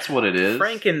 That's what it is.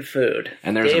 Frankenfood.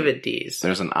 And there's David Dees.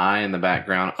 There's an eye in the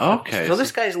background. Okay. So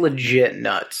this guy's legit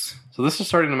nuts. So this is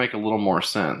starting to make a little more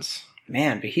sense.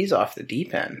 Man, but he's off the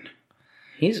deep end.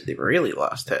 He's really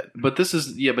lost it. But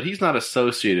but he's not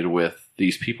associated with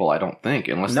these people, I don't think.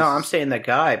 I'm saying the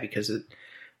guy because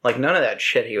Like, none of that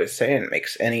shit he was saying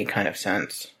makes any kind of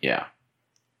sense. Yeah.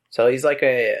 So he's like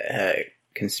a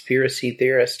conspiracy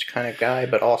theorist kind of guy,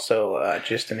 but also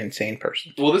just an insane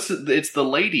person. Well, it's the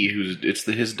lady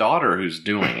his daughter who's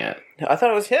doing it. I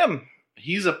thought it was him.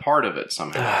 He's a part of it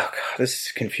somehow. Oh, God, this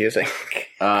is confusing.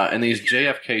 And these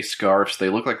JFK scarves, they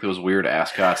look like those weird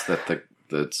ascots that the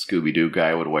Scooby-Doo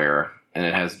guy would wear. And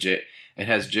it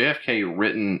has JFK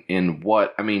written in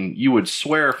what, I mean, you would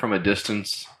swear from a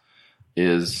distance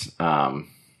is a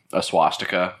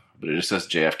swastika, but it just says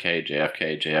JFK,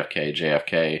 JFK, JFK,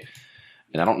 JFK.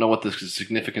 And I don't know what the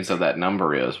significance of that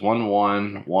number is.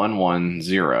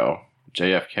 11110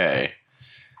 JFK.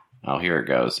 Oh, here it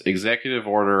goes. Executive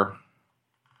order.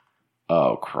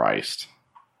 Oh, Christ.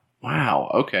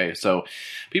 Wow. Okay. So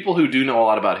people who do know a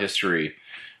lot about history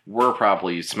were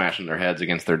probably smashing their heads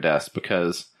against their desks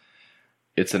because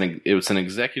it was an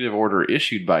executive order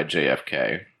issued by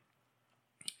JFK.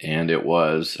 And it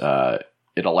was,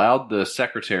 it allowed the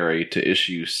secretary to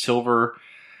issue silver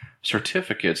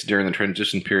certificates during the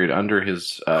transition period under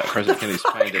his President Kennedy's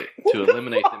plan to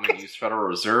eliminate them and use Federal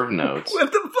Reserve notes.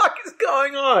 What the fuck is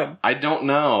going on? I don't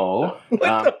know,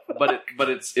 but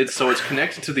it's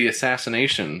connected to the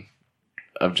assassination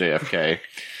of JFK.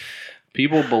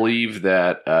 People believe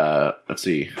that. Let's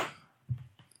see.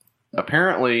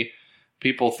 Apparently,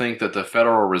 people think that the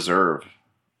Federal Reserve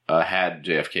had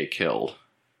JFK killed.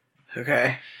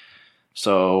 Okay.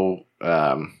 So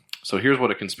here's what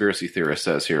a conspiracy theorist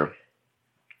says here.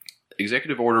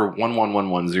 Executive Order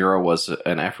 11110 was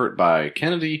an effort by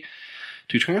Kennedy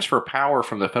to transfer power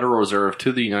from the Federal Reserve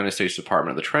to the United States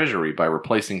Department of the Treasury by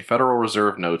replacing Federal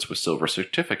Reserve notes with silver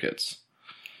certificates.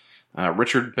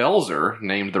 Richard Belzer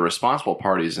named the responsible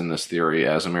parties in this theory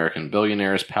as American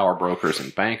billionaires, power brokers,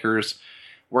 and bankers,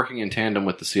 working in tandem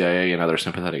with the CIA and other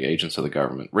sympathetic agents of the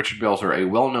government. Richard Belzer, a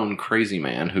well-known crazy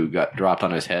man who got dropped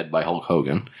on his head by Hulk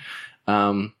Hogan.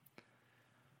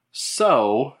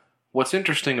 So, what's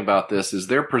interesting about this is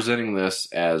they're presenting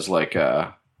this as like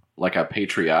a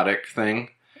patriotic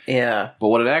thing. Yeah. But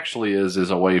what it actually is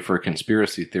a way for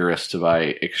conspiracy theorists to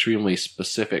buy extremely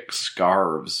specific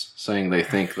scarves saying they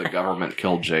think the government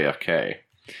killed JFK.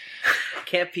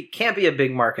 Can't be a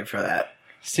big market for that.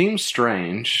 Seems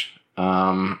strange.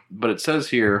 But it says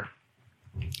here,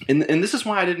 and this is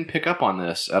why I didn't pick up on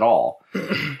this at all.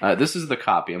 This is the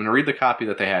copy. I'm going to read the copy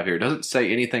that they have here. It doesn't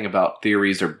say anything about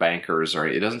theories or bankers, or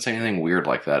it doesn't say anything weird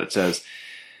like that. It says,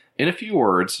 in a few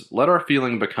words, let our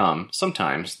feeling become,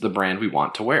 sometimes, the brand we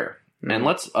want to wear. And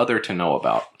let's other to know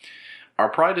about. Our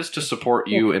pride is to support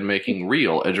you in making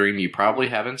real a dream you probably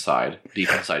have inside,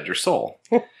 deep inside your soul.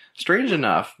 Strange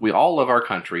enough, we all love our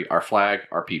country, our flag,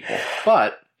 our people.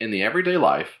 But, in the everyday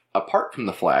life, apart from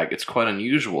the flag, it's quite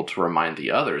unusual to remind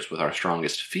the others with our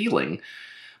strongest feeling,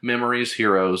 memories,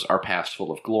 heroes, our past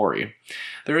full of glory.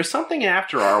 There is something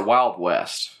after our Wild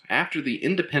West, after the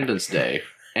Independence Day,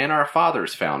 and our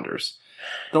fathers' founders.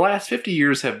 The last 50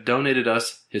 years have donated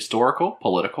us historical,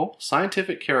 political,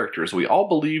 scientific characters we all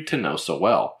believe to know so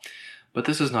well. But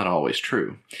this is not always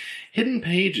true. Hidden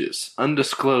pages,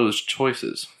 undisclosed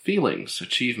choices, feelings,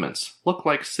 achievements, look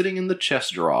like sitting in the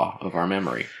chest drawer of our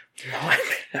memory.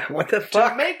 What the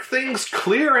fuck? To make things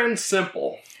clear and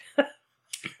simple,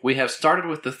 we have started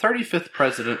with the 35th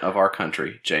president of our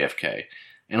country, JFK,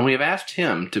 and we have asked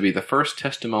him to be the first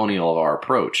testimonial of our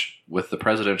approach with the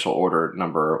presidential order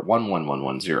number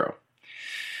 11110.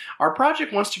 Our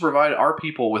project wants to provide our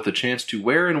people with a chance to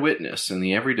wear and witness in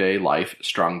the everyday life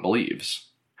strong beliefs.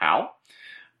 How?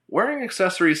 Wearing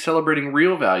accessories celebrating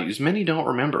real values many don't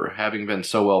remember, having been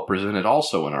so well presented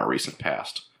also in our recent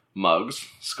past. Mugs,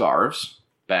 scarves,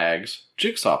 bags,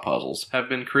 jigsaw puzzles have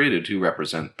been created to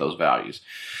represent those values.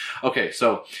 Okay,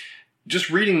 so just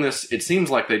reading this, it seems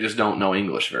like they just don't know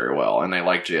English very well, and they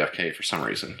like JFK for some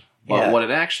reason. But what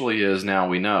it actually is, now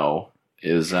we know,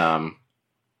 is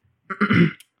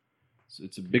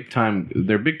it's a big time.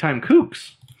 They're big time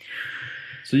kooks.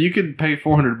 So you could pay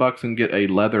 $400 and get a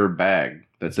leather bag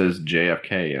that says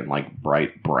JFK and like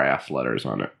bright brass letters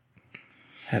on it.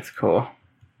 That's cool.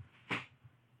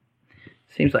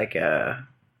 Seems like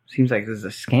this is a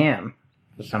scam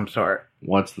of some sort.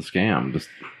 What's the scam?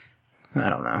 I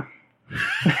don't know.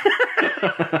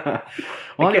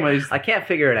 Well, anyways, I can't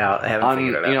figure it out. I haven't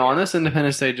figured it out. You know, on this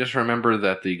Independence Day, just remember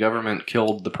that the government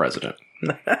killed the president.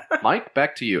 Mike,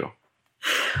 back to you.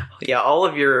 Yeah, all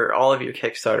of your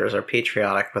Kickstarters are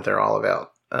patriotic, but they're all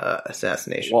about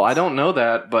assassinations. Well, I don't know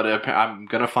that, but I'm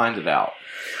gonna find it out.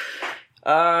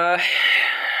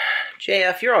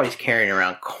 JF, you're always carrying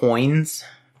around coins.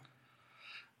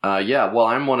 Yeah, well,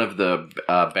 I'm one of the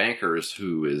bankers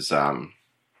who is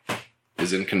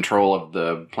is in control of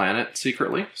the planet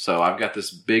secretly. So I've got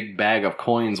this big bag of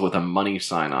coins with a money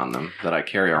sign on them that I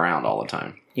carry around all the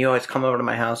time. You always come over to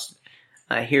my house.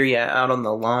 I hear you out on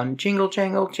the lawn, jingle,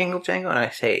 jangle, jingle, jangle, and I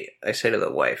say to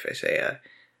the wife,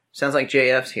 sounds like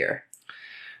JF's here.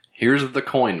 Here's the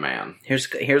coin man. Here's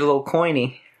a little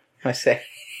coiny. I say,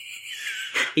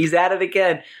 he's at it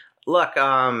again. Look,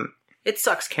 it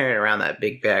sucks carrying around that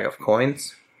big bag of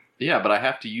coins. Yeah, but I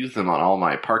have to use them on all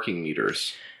my parking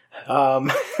meters.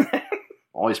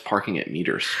 Always parking at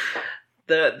meters.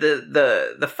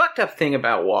 The fucked up thing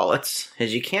about wallets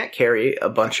is you can't carry a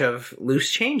bunch of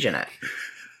loose change in it.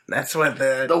 That's what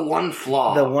the one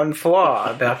flaw. The one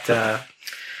flaw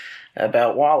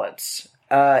about wallets.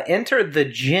 Enter the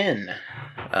djinn.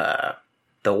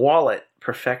 The wallet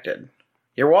perfected.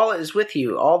 Your wallet is with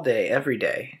you all day, every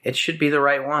day. It should be the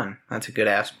right one. That's a good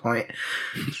ass point.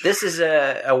 This is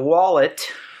a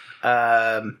wallet.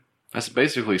 That's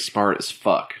basically smart as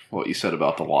fuck, what you said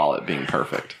about the wallet being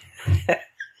perfect.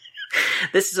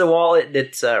 This is a wallet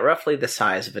that's roughly the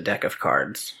size of a deck of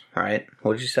cards. All right.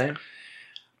 What did you say?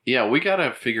 Yeah, we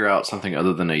gotta figure out something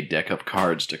other than a deck of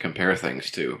cards to compare things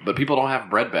to. But people don't have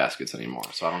bread baskets anymore,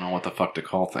 so I don't know what the fuck to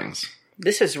call things.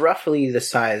 This is roughly the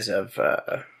size of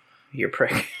your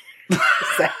prick.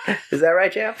 Is that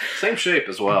right, Jeff? Same shape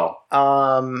as well.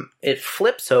 It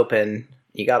flips open.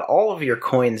 You got all of your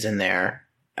coins in there.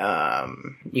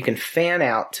 You can fan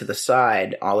out to the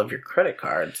side all of your credit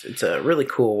cards. It's a really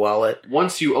cool wallet.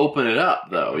 Once you open it up,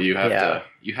 though, you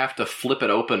have to flip it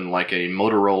open like a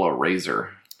Motorola Razr.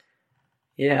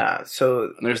 Yeah,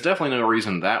 so there's definitely no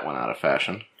reason that went out of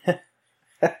fashion.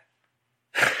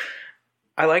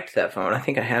 I liked that phone. I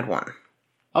think I had one.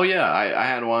 Oh yeah, I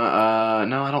had one.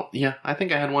 No, I don't. Yeah, I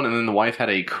think I had one, and then the wife had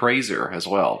a Crazer as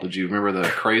well. Did you remember the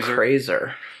Crazer?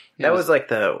 Crazer. Yeah, that was like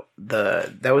that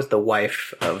was the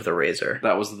wife of the Razor.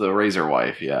 That was the Razor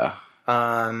wife, yeah.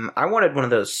 I wanted one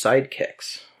of those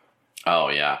sidekicks. Oh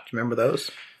yeah. Do you remember those?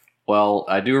 Well,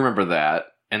 I do remember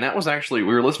that. And that was actually,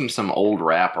 we were listening to some old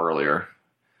rap earlier.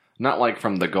 Not like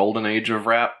from the golden age of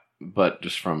rap, but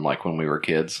just from like when we were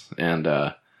kids. And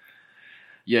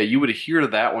yeah, you would hear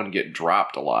that one get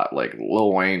dropped a lot. Like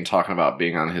Lil Wayne talking about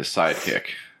being on his sidekick.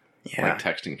 Yeah. Like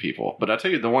texting people. But I tell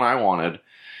you, the one I wanted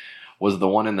was the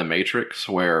one in The Matrix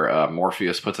where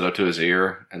Morpheus puts it up to his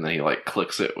ear and then he like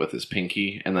clicks it with his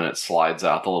pinky and then it slides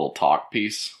out the little talk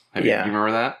piece. Do you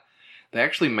remember that? They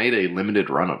actually made a limited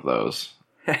run of those.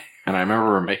 And I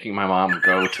remember making my mom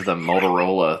go to the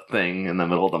Motorola thing in the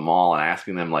middle of the mall and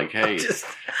asking them like, hey, do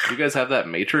you guys have that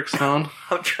Matrix phone?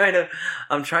 I'm trying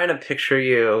to picture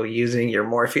you using your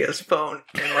Morpheus phone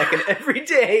in like an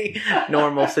everyday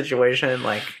normal situation,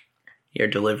 like your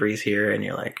delivery's here and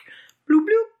you're like, bloop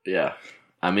bloop. Yeah,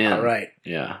 I'm in. All right.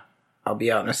 Yeah. I'll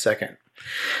be out in a second.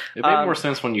 It made more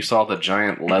sense when you saw the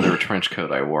giant leather trench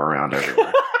coat I wore around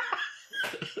everywhere.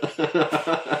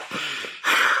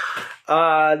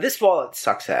 This wallet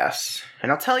sucks ass. And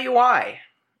I'll tell you why.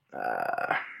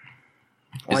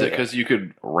 Is it because you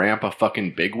could ramp a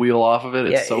fucking big wheel off of it?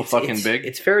 It's fucking big?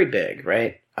 It's very big,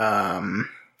 right? I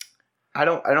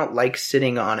don't like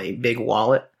sitting on a big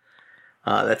wallet.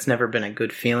 That's never been a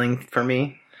good feeling for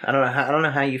me. I don't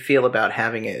know how you feel about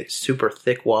having a super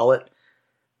thick wallet,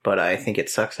 but I think it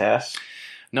sucks ass.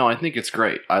 No, I think it's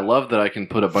great. I love that I can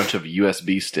put a bunch of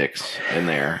USB sticks in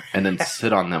there and then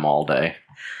sit on them all day.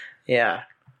 Yeah.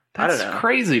 That's I don't know.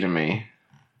 Crazy to me.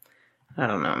 I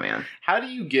don't know, man. How do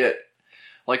you get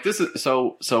like this is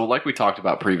so like we talked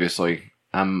about previously,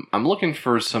 I'm looking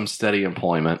for some steady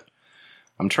employment.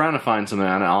 I'm trying to find an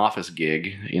office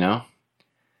gig, you know?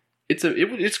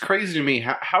 It's crazy to me.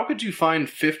 How could you find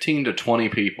 15 to 20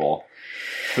 people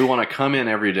who want to come in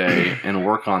every day and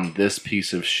work on this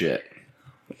piece of shit?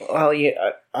 Well,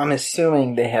 yeah, I'm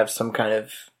assuming they have some kind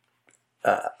of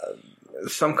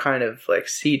like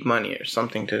seed money or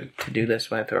something to do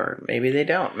this with, or maybe they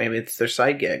don't. Maybe it's their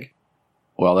side gig.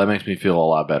 Well, that makes me feel a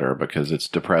lot better because it's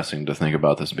depressing to think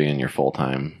about this being your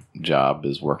full-time job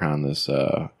is working on this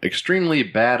extremely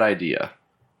bad idea.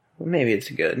 Well, maybe it's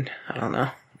good. I don't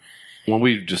know. Well,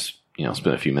 we just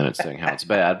spent a few minutes saying how it's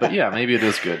bad, but yeah, maybe it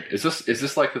is good. Is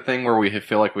this like the thing where we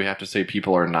feel like we have to say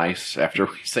people are nice after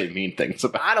we say mean things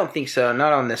about? I don't think so.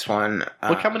 Not on this one.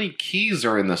 Look how many keys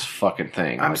are in this fucking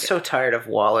thing. I'm so tired of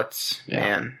wallets,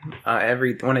 man.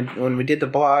 When we did the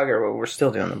blog, or we're still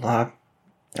doing the blog,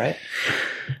 right?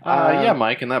 Yeah,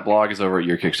 Mike, and that blog is over at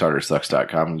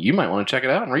yourkickstartersucks.com. You might want to check it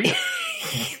out and read it.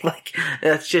 Like,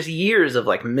 that's just years of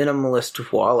like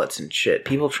minimalist wallets and shit.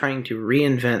 People trying to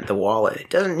reinvent the wallet. It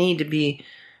doesn't need to be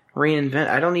reinvent.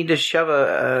 I don't need to shove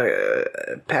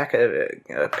a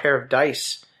pair of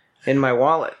dice in my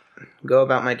wallet. go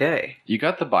about my day. You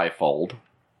got the bifold.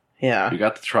 Yeah. You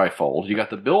got the trifold. You got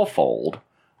the billfold.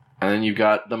 And then you've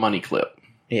got the money clip.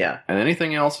 Yeah. And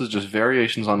anything else is just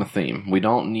variations on the theme. We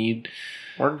don't need...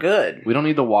 We're good. We don't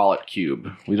need the wallet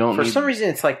cube. We don't For some reason,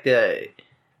 it's like it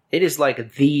is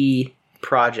like the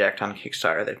project on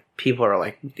Kickstarter that people are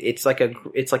like, it's like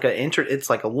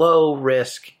a low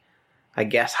risk, I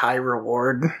guess, high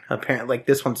reward. Apparently, like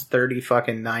this one's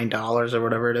 $39 or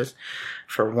whatever it is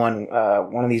for one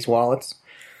of these wallets.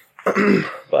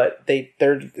 But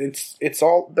they're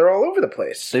all over the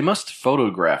place. They must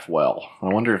photograph well. I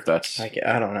wonder if that's...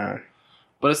 I don't know.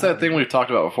 But it's that thing we've talked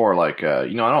about before, like, I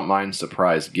don't mind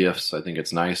surprise gifts. I think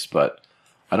it's nice, but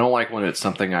I don't like when it's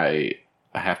something I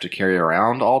have to carry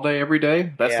around all day, every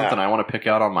day. That's something I want to pick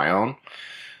out on my own.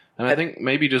 And I think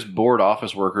maybe just bored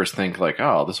office workers think, like,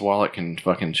 oh, this wallet can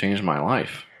fucking change my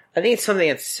life. I think it's something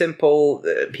that's simple.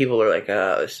 People are like,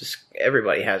 oh,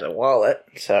 everybody has a wallet,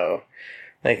 so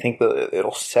I think that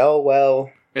it'll sell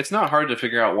well. It's not hard to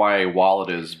figure out why a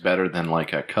wallet is better than,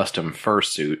 like, a custom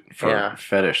fursuit for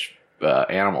fetish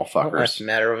animal fuckers. Well, that's a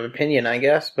matter of opinion, I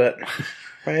guess, but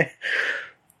right.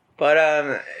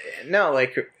 But no,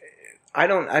 like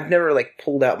I've never like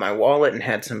pulled out my wallet and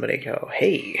had somebody go,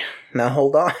 "Hey, now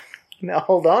hold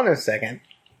on a second."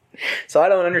 So I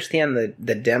don't understand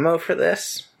the demo for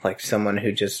this. Like someone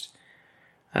who just,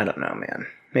 I don't know, man.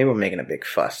 Maybe we're making a big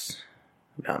fuss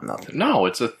about nothing. No,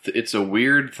 it's a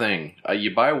weird thing.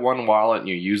 You buy one wallet and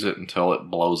you use it until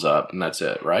it blows up, and that's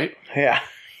it, right? Yeah.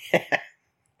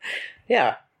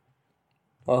 Yeah.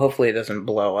 Well, hopefully it doesn't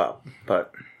blow up,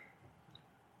 but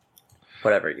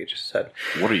whatever you just said.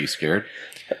 What are you scared?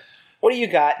 What do you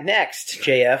got next,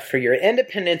 JF, for your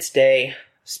Independence Day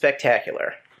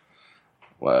spectacular?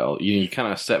 Well, you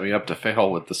kind of set me up to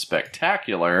fail with the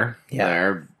spectacular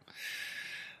there.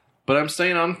 But I'm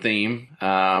staying on theme.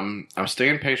 I'm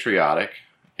staying patriotic.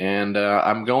 And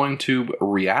I'm going to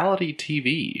reality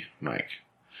TV, Mike.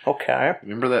 Okay.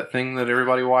 Remember that thing that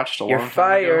everybody watched a long time ago? You're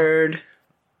fired.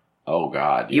 Oh,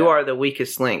 God. Yeah. You are the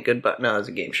weakest link. Goodbye. No, it's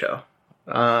a game show.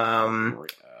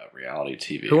 Reality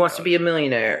TV. Who Wants to Be a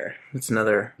Millionaire? It's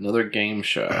another game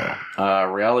show.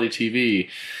 Reality TV.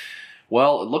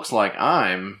 Well, it looks like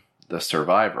I'm the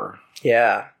survivor.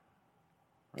 Yeah.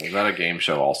 Is that a game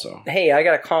show also? Hey, I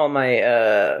got to call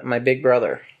my big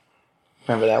brother.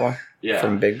 Remember that one? Yeah.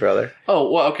 From Big Brother.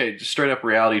 Oh, well, okay. Just straight up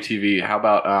reality TV. How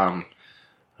about,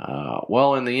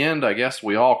 well, in the end, I guess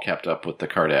we all kept up with the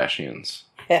Kardashians.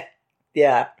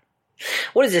 Yeah.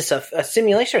 What is this? A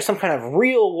simulation or some kind of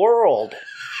real world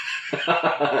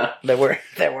that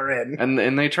we're in?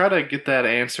 And they try to get that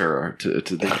answer they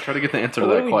try to get the answer to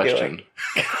that question.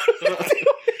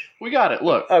 We got it.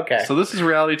 Look. Okay. So this is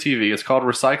reality TV. It's called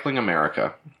Recycling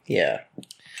America. Yeah.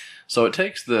 So it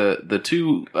takes the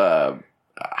two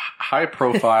high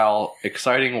profile,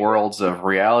 exciting worlds of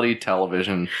reality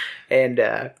television and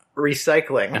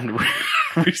recycling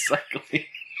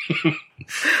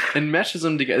and meshes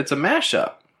them together. It's a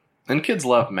mashup, and kids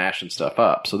love mashing stuff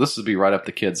up. So this would be right up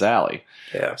the kids' alley.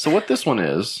 Yeah. So what this one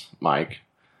is, Mike,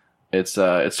 it's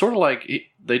sort of like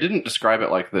they didn't describe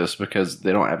it like this because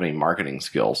they don't have any marketing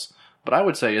skills. But I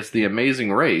would say it's The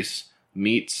Amazing Race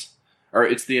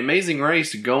it's The Amazing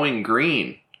Race going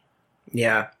green.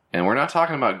 Yeah. And we're not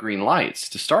talking about green lights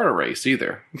to start a race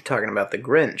either. We're talking about the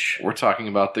Grinch. We're talking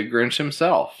about the Grinch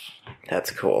himself. That's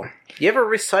cool. You ever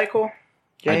recycle?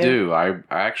 I do. I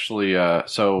actually.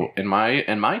 So in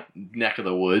my neck of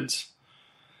the woods,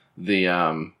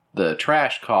 the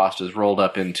trash cost is rolled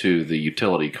up into the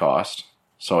utility cost.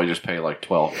 So I just pay like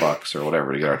 $12 or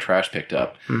whatever to get our trash picked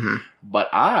up. Mm-hmm. But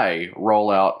I roll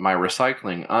out my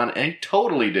recycling on a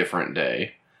totally different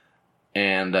day,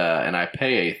 and I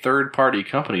pay a third party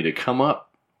company to come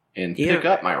up and pick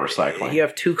up my recycling. You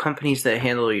have two companies that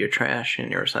handle your trash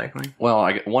and your recycling.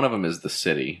 Well, one of them is the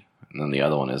city, and then the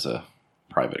other one is a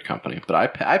private company. But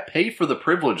I pay for the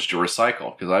privilege to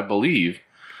recycle because I believe,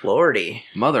 Lordy,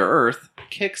 Mother Earth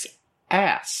kicks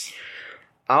ass.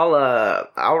 I'll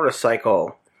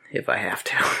recycle if I have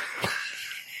to.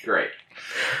 Great.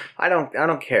 I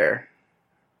don't care.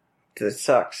 'Cause it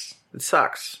sucks. It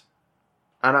sucks.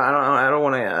 I don't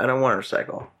want to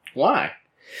recycle. Why?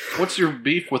 What's your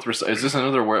beef with recycling? Is this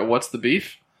another what's the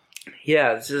beef?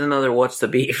 Yeah, this is another what's the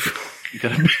beef. You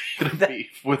got a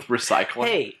beef with recycling?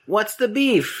 Hey, what's the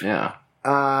beef? Yeah.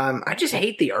 I just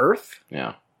hate the earth.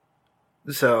 Yeah.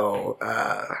 So,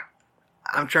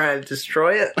 I'm trying to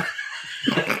destroy it.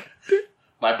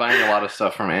 By buying a lot of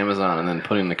stuff from Amazon and then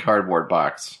putting the cardboard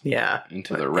box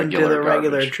into the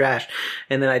regular trash.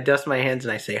 And then I dust my hands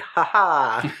and I say, ha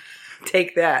ha,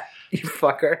 take that, you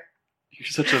fucker. You're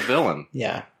such a villain.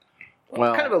 Yeah.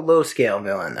 Well, kind of a low scale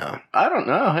villain, though. I don't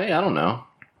know. Hey, I don't know.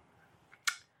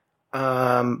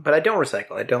 But I don't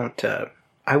recycle. I don't.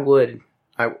 I would.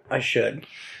 I should.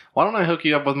 Why don't I hook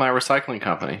you up with my recycling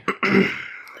company?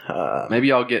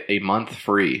 Maybe I'll get a month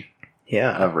free.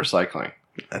 Yeah. Of recycling.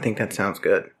 I think that sounds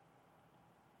good.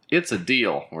 It's a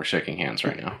deal. We're shaking hands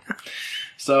right now.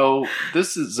 So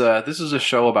this is a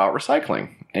show about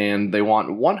recycling, and they want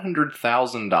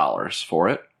 $100,000 for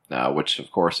it, which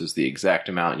of course is the exact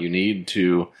amount you need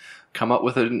to come up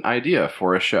with an idea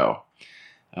for a show.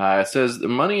 It says the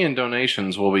money and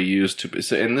donations will be used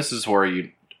to, and this is where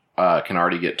you can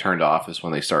already get turned off, is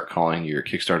when they start calling your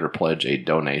Kickstarter pledge a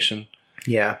donation.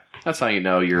 Yeah. That's how you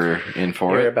know you're in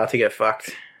for it. You're about to get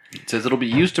fucked. It says it'll be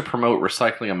used to promote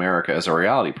Recycling America as a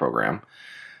reality program.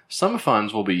 Some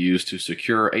funds will be used to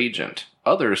secure agent,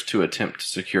 others to attempt to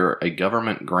secure a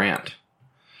government grant.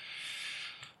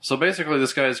 So basically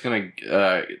this guy is going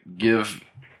to give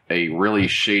a really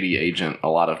shady agent a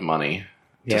lot of money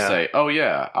to say, oh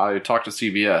yeah, I talked to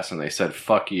CBS and they said,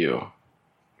 fuck you.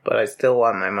 But I still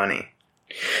want my money.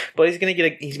 But he's going to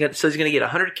get he's going to get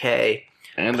 $100K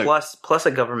and plus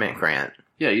a government grant.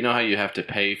 Yeah, you know how you have to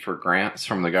pay for grants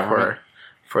from the government?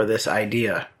 For this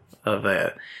idea of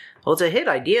a... Well, it's a hit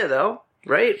idea, though,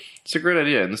 right? It's a great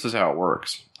idea, and this is how it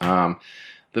works.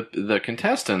 The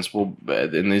contestants will,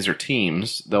 and these are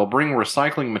teams, they'll bring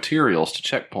recycling materials to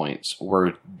checkpoints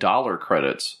where dollar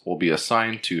credits will be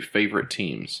assigned to favorite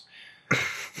teams.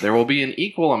 There will be an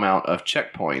equal amount of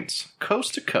checkpoints,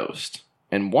 coast to coast,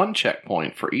 and one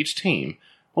checkpoint for each team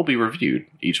will be reviewed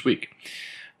each week.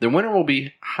 The winner will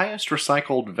be highest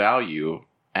recycled value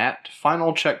at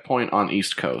final checkpoint on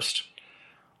East Coast.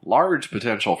 Large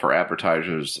potential for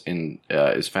advertisers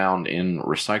is found in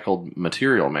recycled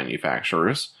material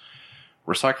manufacturers.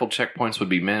 Recycled checkpoints would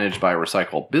be managed by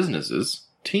recycled businesses.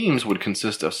 Teams would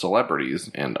consist of celebrities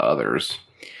and others.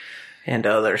 And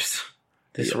others.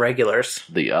 Regulars.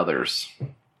 The others.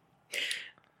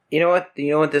 You know what?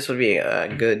 This would be a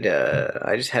good...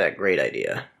 I just had a great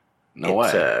idea. No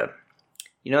way.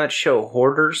 You know that show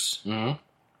Hoarders? Mm-hmm.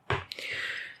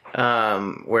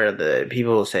 Where the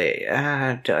people will say,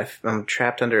 I'm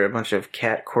trapped under a bunch of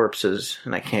cat corpses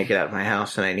and I can't get out of my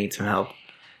house and I need some help.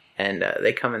 And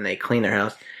they come and they clean their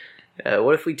house.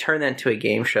 What if we turn that into a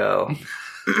game show?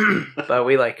 But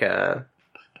we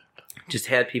just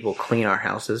had people clean our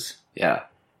houses. Yeah.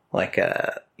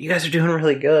 You guys are doing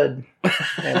really good.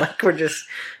 And we're just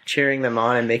cheering them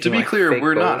on and making. To be clear,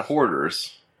 we're goals. not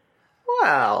hoarders.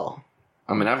 Wow.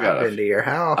 I mean, I've been to your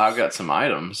house. I've got some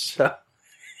items.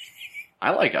 I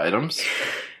like items.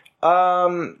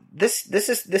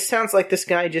 This sounds like this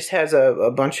guy just has a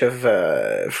bunch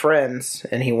of friends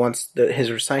and he wants his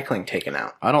recycling taken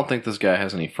out. I don't think this guy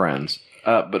has any friends.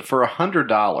 But for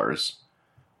 $100,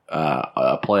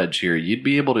 a pledge here, you'd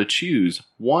be able to choose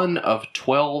one of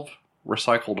 12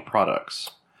 recycled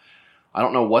products. I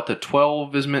don't know what the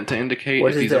 12 is meant to indicate.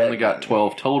 If he's only got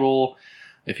 12 total.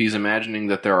 If he's imagining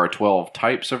that there are 12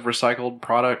 types of recycled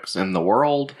products in the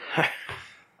world.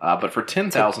 But for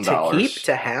 $10,000... To keep?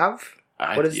 To have?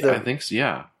 I think so,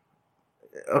 yeah.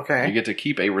 Okay. You get to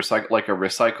keep a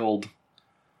recycled...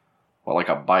 Well, like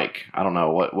a bike. I don't know.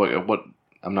 What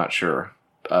I'm not sure.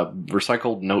 A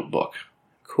recycled notebook.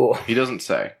 Cool. He doesn't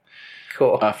say.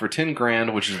 Cool. For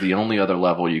 $10,000, which is the only other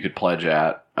level you could pledge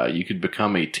at, you could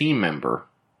become a team member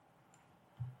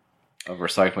of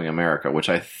Recycling America, which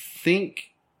I think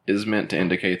is meant to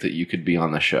indicate that you could be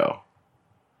on the show.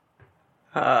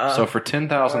 So for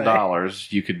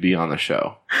 $10,000, you could be on the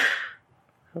show.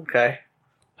 Okay.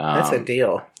 That's a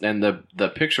deal. And the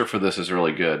picture for this is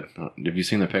really good. Have you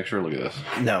seen the picture? Look at this.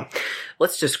 No.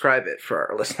 Let's describe it for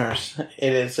our listeners.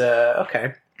 It is,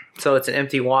 okay. So it's an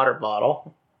empty water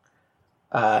bottle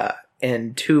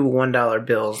and two $1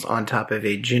 bills on top of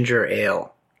a ginger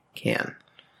ale can.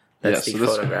 That's the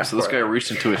photograph. So this guy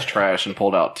reached into his trash and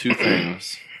pulled out two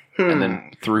things and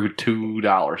then threw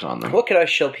 $2 on them. What could I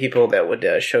show people that would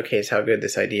showcase how good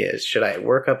this idea is? Should I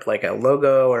work up like a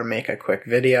logo or make a quick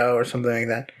video or something like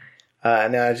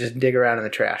that? No, just dig around in the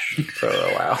trash for a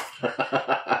little while.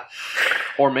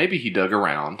 Or maybe he dug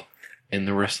around in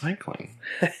the recycling.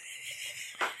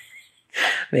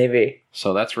 Maybe.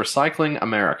 So that's Recycling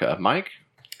America. Mike?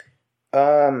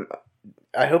 I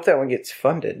hope that one gets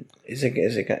funded. Is it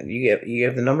you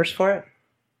have the numbers for it?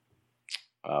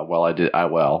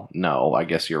 No, I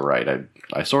guess you're right.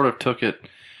 I sort of took it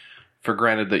for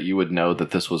granted that you would know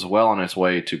that this was well on its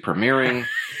way to premiering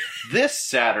this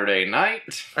Saturday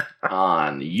night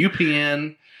on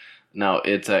UPN. No,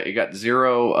 it got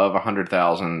 0 of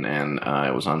 100,000 and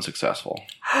it was unsuccessful.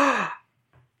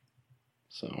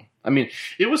 So, I mean,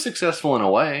 it was successful in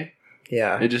a way.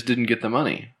 Yeah. It just didn't get the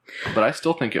money. But I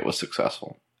still think it was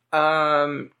successful.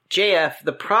 JF,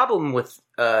 the problem with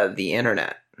the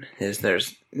internet is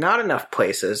there's not enough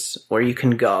places where you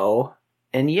can go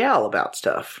and yell about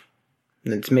stuff.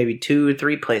 It's maybe 2 or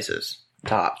 3 places,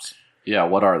 tops. Yeah,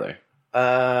 what are they?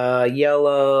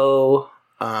 Yellow,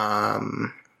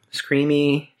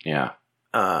 Screamy. Yeah.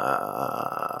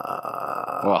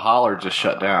 Well, Holler just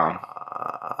shut down.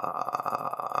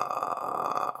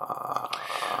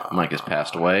 Mike has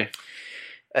passed away.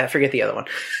 I forget the other one.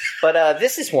 But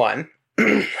this is one.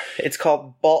 It's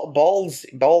called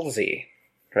Ballsy,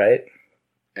 right?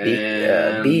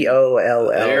 BOLLSY.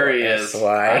 There he is.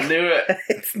 I knew it.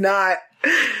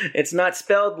 It's not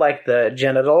spelled like the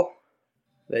genital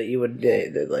that you would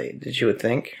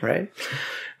think, right?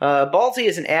 Ballsy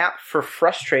is an app for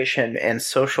frustration and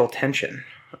social tension.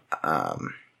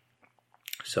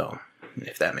 So,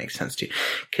 if that makes sense to you.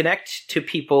 Connect to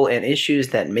people and issues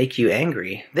that make you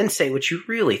angry, then say what you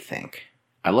really think.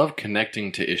 I love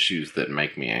connecting to issues that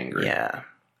make me angry. Yeah.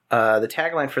 The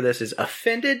tagline for this is,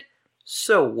 offended,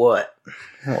 so what?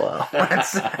 Well,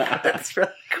 that's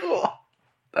really cool.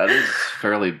 That is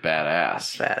fairly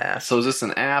badass. Badass. So is this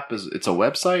an app? It's a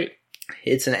website?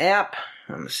 It's an app.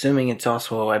 I'm assuming it's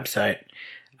also a website.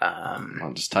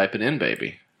 I'll just type it in,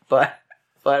 baby. But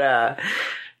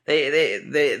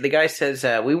the guy says,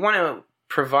 we want to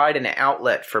provide an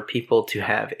outlet for people to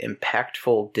have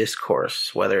impactful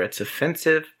discourse, whether it's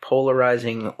offensive,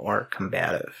 polarizing, or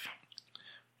combative.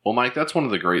 Well, Mike, that's one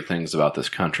of the great things about this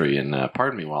country, and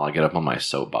pardon me while I get up on my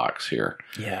soapbox here.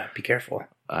 Yeah, be careful.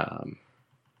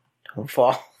 Don't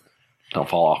fall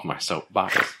off my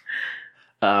soapbox.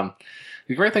 The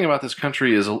great thing about this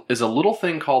country is a little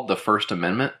thing called the First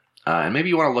Amendment, and maybe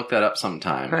you want to look that up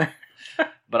sometime.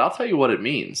 But I'll tell you what it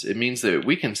means. It means that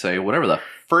we can say whatever the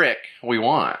frick we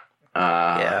want.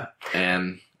 Yeah.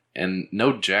 And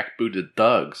no jackbooted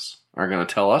thugs are going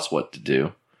to tell us what to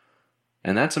do.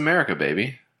 And that's America,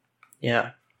 baby.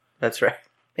 Yeah, that's right.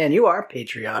 Man, you are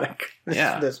patriotic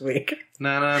this week.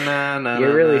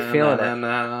 You're really feeling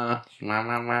it.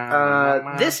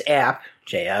 This app,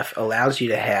 JF, allows you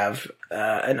to have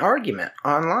an argument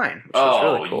online, which is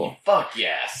really cool. Fuck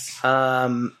yes.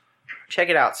 Check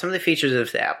it out. Some of the features of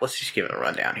this app. Let's just give it a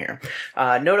rundown here.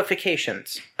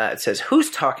 Notifications. It says, who's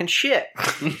talking shit?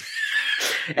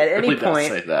 At any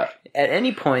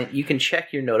point, you can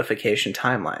check your notification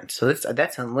timeline. So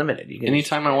that's unlimited. You can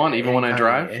anytime I want, even when I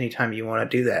drive? Anytime you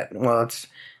want to do that. Well,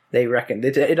 they reckon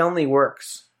it only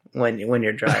works when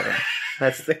you're driving.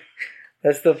 That's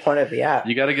the point of the app.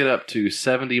 You got to get up to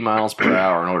 70 miles per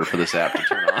hour in order for this app to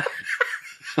turn on.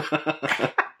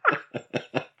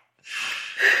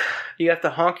 You have to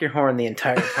honk your horn the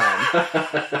entire time.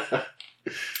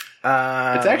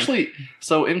 It's actually,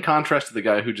 so in contrast to the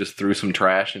guy who just threw some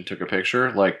trash and took a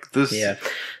picture, like this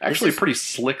actually pretty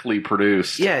slickly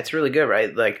produced. Yeah, it's really good,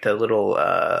 right? Like the little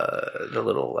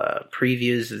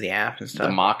previews of the app and stuff.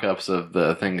 The mock-ups of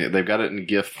the thing. They've got it in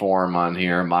GIF form on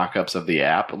here, mock-ups of the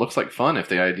app. It looks like fun if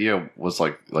the idea was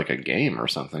like a game or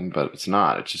something, but it's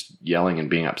not. It's just yelling and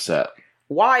being upset.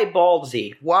 Why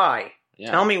Ballsy? Why?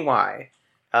 Yeah. Tell me why.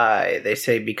 They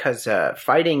say because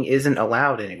fighting isn't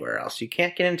allowed anywhere else. You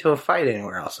can't get into a fight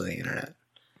anywhere else on the internet.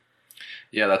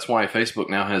 Yeah, that's why Facebook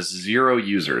now has 0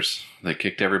 users. They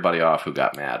kicked everybody off who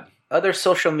got mad. Other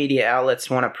social media outlets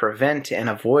want to prevent and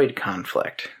avoid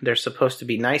conflict. They're supposed to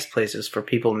be nice places for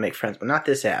people to make friends, but not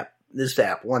this app. This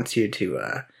app wants you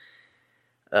to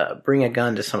bring a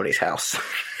gun to somebody's house.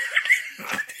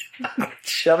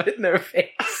 Shove it in their face.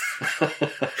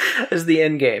 Is the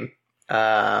end game.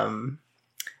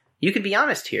 You can be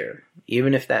honest here,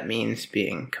 even if that means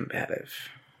being combative.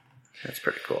 That's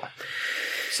pretty cool.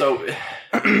 So,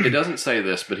 it doesn't say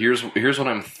this, but here's what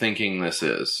I'm thinking this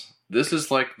is. This is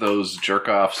like those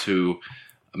jerk-offs who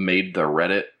made the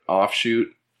Reddit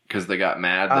offshoot because they got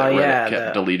mad that Reddit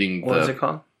kept deleting what was it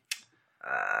called?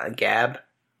 Gab.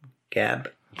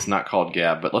 It's not called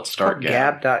Gab, but let's start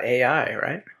Gab. Gab.ai,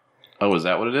 right? Oh, is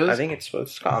that what it is? I think it's what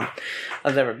it's called.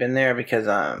 I've never been there because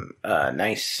I'm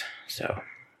nice, so...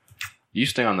 You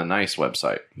stay on the nice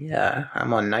website. Yeah,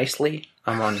 I'm on Nicely.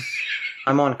 I'm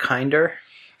on Kinder.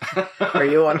 Are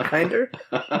you on Kinder?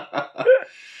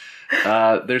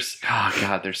 There's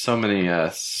so many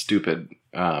stupid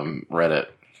Reddit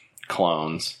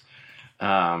clones.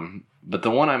 But the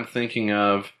one I'm thinking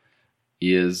of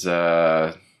is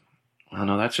oh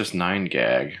no, that's just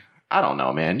 9gag. I don't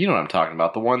know, man. You know what I'm talking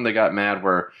about. The one they got mad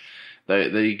where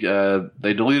they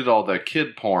deleted all the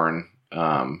kid porn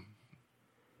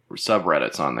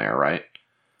subreddits on there, right?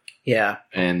 Yeah.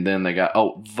 And then they got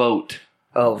Vote.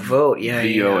 Oh, Vote, yeah.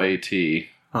 VOAT.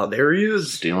 Oh, there he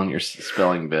is. Stealing your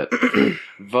spelling bit.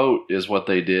 Vote is what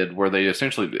they did, where they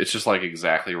essentially, it's just like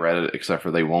exactly Reddit, except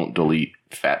for they won't delete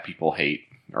fat people hate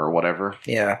or whatever.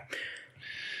 Yeah.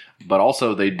 But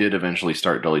also, they did eventually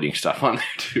start deleting stuff on there,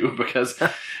 too, because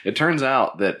it turns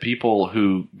out that people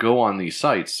who go on these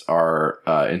sites are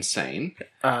insane.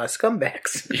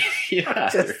 Scumbags. Yeah.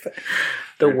 Just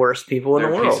the worst people in the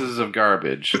world. Pieces of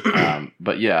garbage.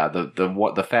 But yeah,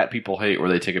 the fat people hate, where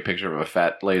they take a picture of a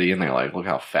fat lady and they're like, look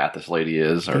how fat this lady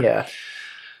is. Or yeah.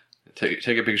 Take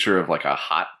a picture of like a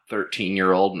hot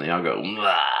 13-year-old and they all go,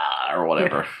 "Mwah," or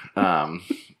whatever.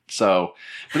 So,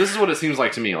 but this is what it seems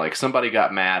like to me. Like somebody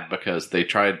got mad because they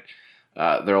tried.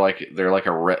 They're an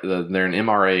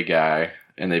MRA guy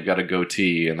and they've got a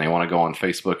goatee and they want to go on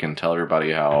Facebook and tell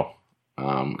everybody how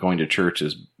going to church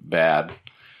is bad,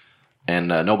 and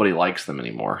nobody likes them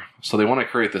anymore. So they want to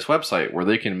create this website where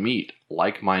they can meet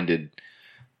like-minded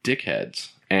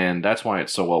dickheads, and that's why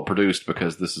it's so well produced,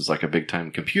 because this is like a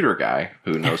big-time computer guy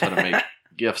who knows how to make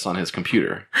GIFs on his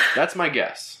computer. That's my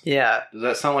guess. Yeah. Does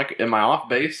that sound like, am I off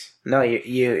base? No,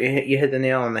 you hit the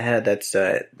nail on the head. That's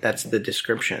the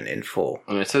description in full.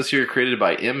 And it says here, created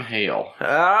by M. Hale.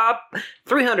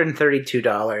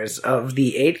 $332 of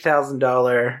the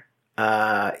 $8,000,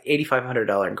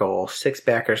 $8,500 goal. 6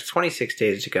 backers, 26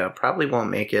 days to go. Probably won't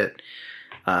make it.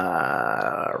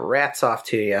 Rats off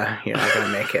to you. You're not going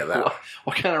to make it, though.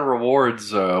 What kind of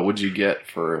rewards would you get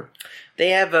for...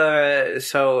 They have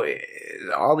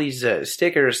all these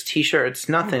stickers, T-shirts,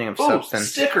 nothing of substance.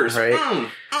 Stickers, right?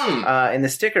 And the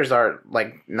stickers are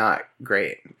like not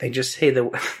great. They just say the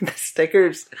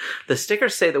stickers. The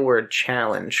stickers say the word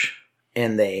challenge,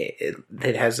 and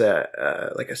it has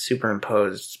a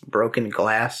superimposed broken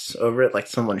glass over it, like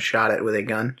someone shot it with a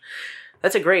gun.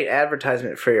 That's a great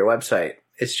advertisement for your website.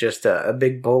 It's just a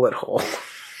big bullet hole.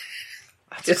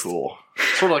 That's cool.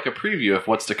 Sort of like a preview of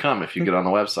what's to come if you get on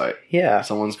the website. Yeah.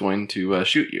 Someone's going to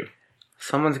shoot you.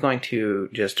 Someone's going to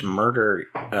just murder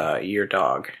your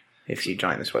dog if you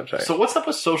join this website. So what's up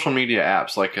with social media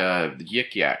apps? Like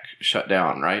Yik Yak shut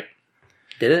down, right?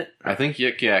 Did it? I think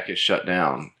Yik Yak is shut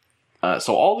down.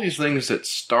 So all these things that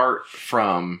start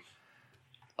from,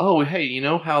 oh, hey, you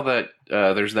know how that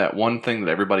there's that one thing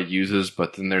that everybody uses,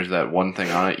 but then there's that one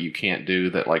thing on it you can't do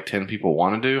that like 10 people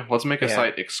want to do? Let's make a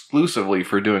site exclusively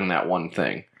for doing that one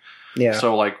thing. Yeah.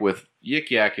 So like with Yik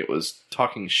Yak, it was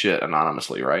talking shit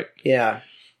anonymously, right? Yeah.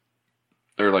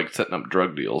 They're like setting up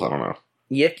drug deals. I don't know.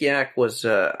 Yik Yak was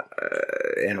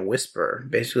and Whisper,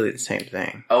 basically the same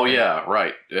thing. Oh yeah,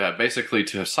 right. Basically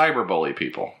to cyberbully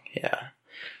people. Yeah.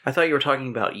 I thought you were talking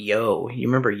about Yo. You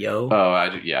remember Yo? Oh, I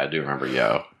do remember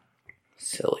Yo.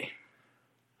 Silly.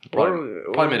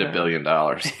 Probably made $1 billion.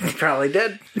 Probably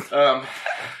did.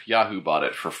 Yahoo bought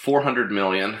it for $400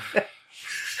 million.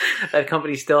 That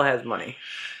company still has money.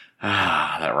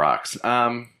 Ah, that rocks.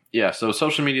 Yeah, so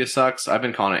social media sucks. I've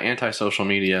been calling it anti-social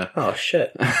media. Oh,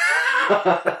 shit.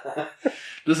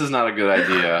 This is not a good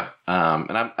idea.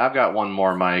 And I've got one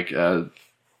more, Mike.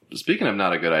 Speaking of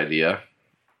not a good idea,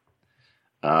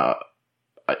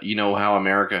 you know how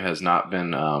America has not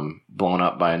been blown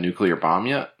up by a nuclear bomb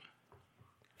yet?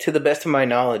 To the best of my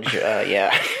knowledge,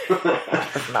 yeah.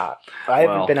 Not. I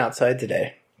haven't been outside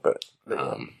today. But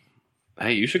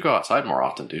hey, you should go outside more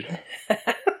often, dude.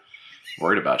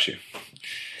 Worried about you.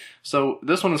 So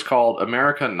this one is called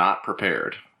America Not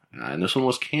Prepared. And this one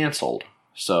was canceled.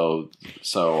 So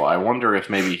I wonder if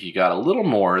maybe he got a little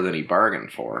more than he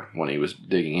bargained for when he was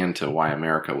digging into why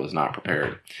America was not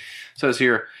prepared. It says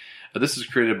here, this is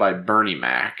created by Bernie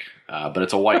Mac, but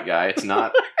it's a white guy. It's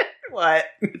not... What?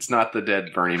 It's not the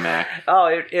dead Bernie Mac. Oh,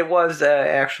 it was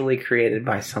actually created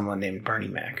by someone named Bernie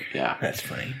Mac. Yeah. That's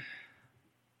funny.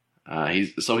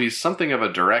 He's something of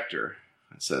a director,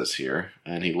 it says here,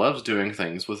 and he loves doing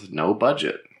things with no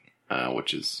budget,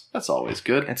 that's always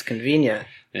good. That's convenient.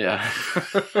 Yeah.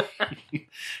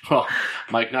 Well,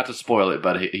 Mike, not to spoil it,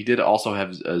 but he did also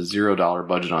have a $0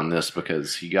 budget on this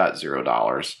because he got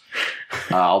 $0.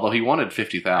 Although he wanted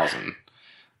 $50,000.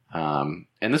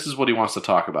 And this is what he wants to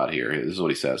talk about here. This is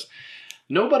what he says.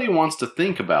 Nobody wants to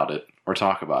think about it or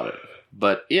talk about it,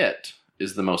 but it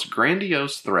is the most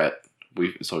grandiose threat.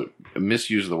 So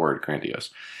misuse the word grandiose.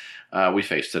 We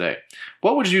face today.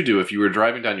 What would you do if you were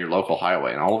driving down your local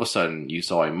highway and all of a sudden you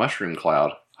saw a mushroom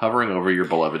cloud hovering over your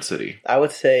beloved city? I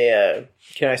would say,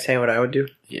 can I say what I would do?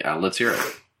 Yeah, let's hear it.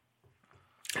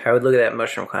 I would look at that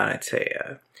mushroom cloud and I'd say,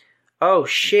 oh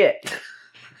shit.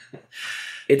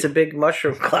 It's a big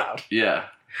mushroom cloud. Yeah.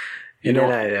 You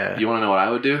want to know what I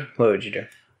would do? What would you do?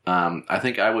 I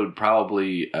think I would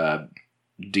probably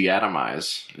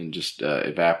deatomize and just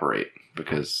evaporate.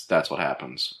 because that's what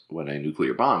happens when a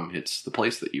nuclear bomb hits the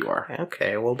place that you are.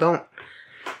 Okay, well, don't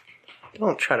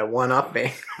try to one-up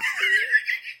me.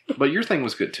 But your thing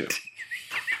was good, too.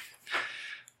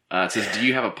 It says, do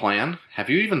you have a plan? Have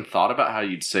you even thought about how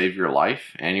you'd save your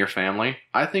life and your family?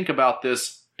 I think about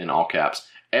this, in all caps,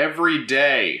 every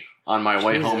day on my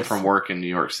way home from work in New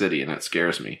York City, and it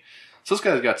scares me. So this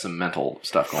guy's got some mental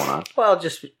stuff going on. Well,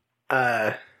 just...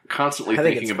 constantly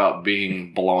thinking about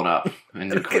being blown up in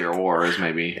nuclear war is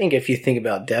maybe... I think if you think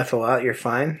about death a lot, you're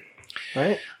fine.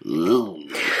 Right?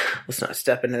 Let's not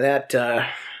step into that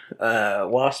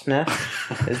wasp nest,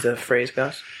 as the phrase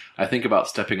goes. I think about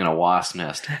stepping in a wasp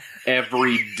nest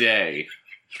every day.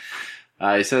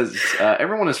 He says,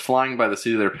 everyone is flying by the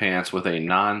seat of their pants with a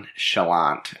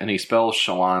nonchalant, and he spells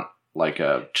chalant like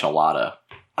a chelada.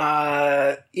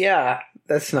 Yeah,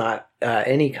 that's not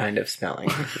any kind of spelling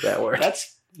of that word.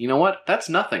 You know what? That's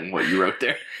nothing, what you wrote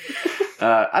there.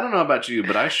 I don't know about you,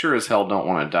 but I sure as hell don't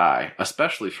want to die,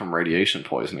 especially from radiation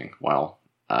poisoning. Well,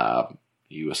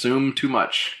 you assume too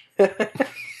much.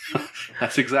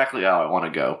 That's exactly how I want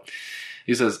to go.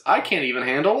 He says, I can't even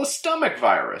handle a stomach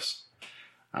virus.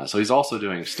 So he's also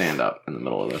doing stand-up in the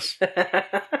middle of this.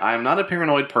 I am not a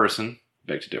paranoid person,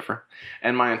 beg to differ,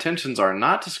 and my intentions are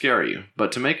not to scare you,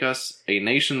 but to make us a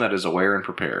nation that is aware and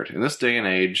prepared. In this day and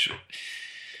age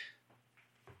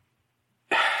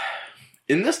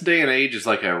is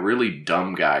like a really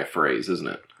dumb guy phrase, isn't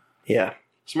it? Yeah.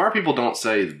 Smart people don't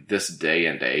say this day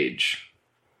and age.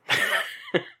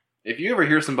 If you ever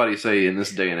hear somebody say in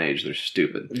this day and age, they're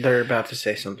stupid. They're about to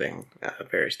say something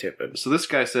very stupid. So this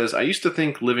guy says, I used to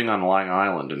think living on Long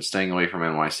Island and staying away from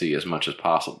NYC as much as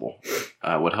possible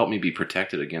would help me be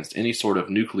protected against any sort of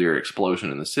nuclear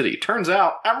explosion in the city. Turns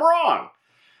out, I'm wrong!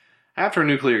 After a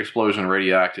nuclear explosion,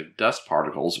 radioactive dust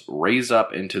particles raise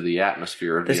up into the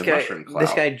atmosphere of the mushroom cloud.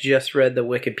 This guy just read the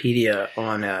Wikipedia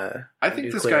on I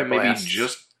think this guy maybe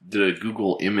just did a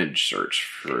Google image search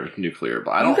for nuclear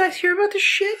blast. You guys hear about this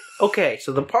shit? Okay,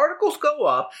 so the particles go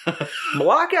up,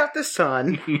 block out the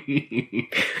sun,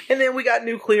 and then we got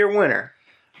nuclear winter.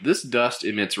 This dust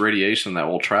emits radiation that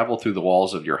will travel through the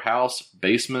walls of your house,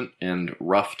 basement, and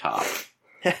rooftop.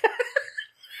 I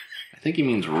think he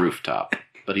means rooftop,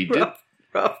 but he did...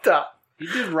 Rooftop. He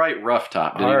did write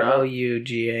rooftop, did he not?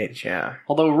 R-O-U-G-H, yeah.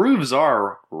 Although roofs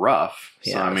are rough,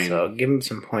 so yeah, I mean... so give him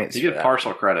some points you get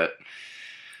partial credit.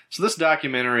 So this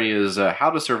documentary is How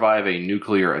to Survive a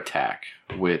Nuclear Attack,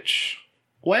 which,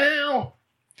 well,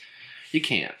 you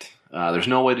can't. There's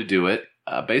no way to do it.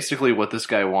 Basically, what this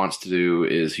guy wants to do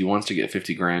is he wants to get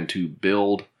 $50,000 to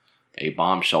build a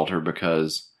bomb shelter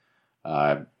because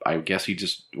I guess he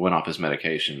just went off his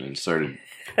medication and started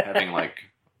having, like,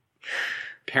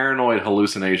 paranoid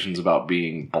hallucinations about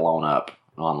being blown up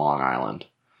on Long Island.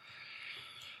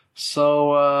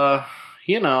 So,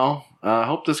 I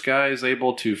hope this guy is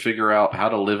able to figure out how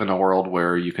to live in a world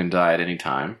where you can die at any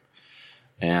time.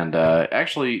 And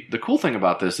actually, the cool thing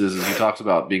about this is he talks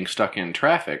about being stuck in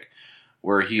traffic,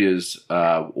 where he is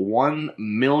 1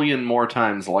 million more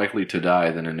times likely to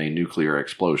die than in a nuclear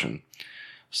explosion.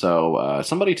 So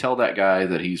somebody tell that guy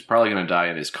that he's probably going to die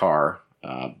in his car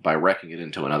by wrecking it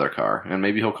into another car, and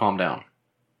maybe he'll calm down.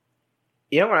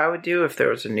 You know what I would do if there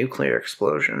was a nuclear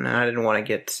explosion and I didn't want to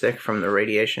get sick from the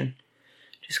radiation?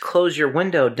 Just close your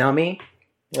window, dummy.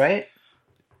 Right?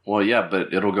 Well, yeah,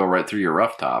 but it'll go right through your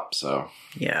rooftop, so...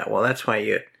 Yeah, well, that's why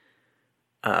you...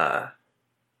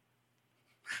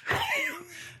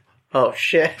 Oh,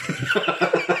 shit.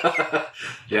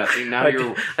 Yeah, see, now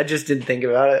I just didn't think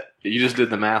about it. You just did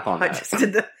the math on that. I just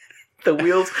did the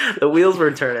wheels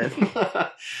were turning.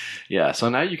 Yeah, so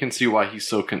now you can see why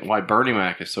why Bernie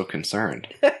Mac is so concerned.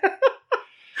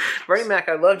 Bernie Mac,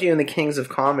 I loved you in the Kings of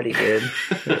Comedy, dude.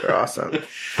 You were awesome.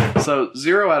 So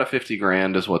 0 out of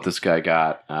 $50,000 is what this guy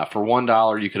got. For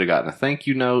 $1, you could have gotten a thank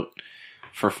you note.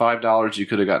 For $5, you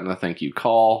could have gotten a thank you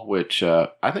call, which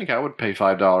I think I would pay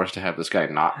 $5 to have this guy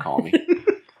not call me.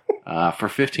 For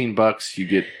 $15, you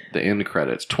get the end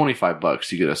credits.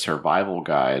 $25, you get a survival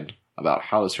guide about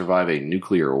how to survive a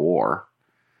nuclear war.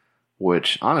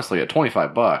 Which, honestly, at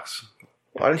 $25,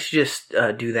 why don't you just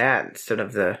do that instead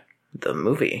of the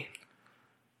movie?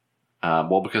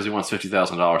 Well, because he wants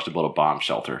 $50,000 to build a bomb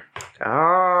shelter.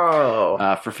 Oh.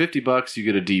 For $50, you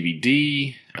get a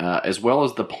DVD, as well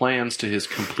as the plans to his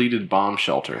completed bomb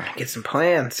shelter. Get some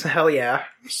plans. Hell yeah.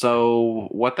 So,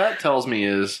 what that tells me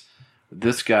is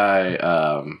this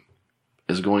guy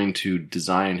is going to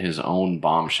design his own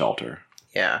bomb shelter.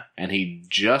 Yeah. And he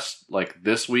just,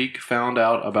 this week found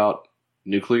out about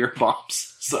nuclear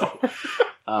bombs. So,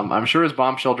 I'm sure his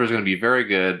bomb shelter is going to be very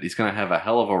good. He's going to have a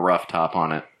hell of a rough top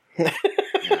on it.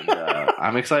 And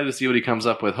I'm excited to see what he comes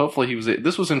up with. Hopefully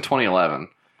this was in 2011.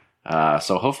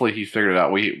 So hopefully he figured it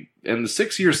out. In the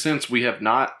 6 years since, we have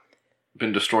not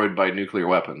been destroyed by nuclear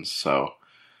weapons. So,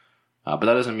 but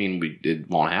that doesn't mean it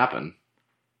won't happen.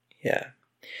 Yeah.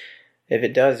 If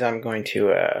it does, I'm going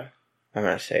to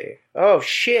say, oh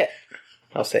shit.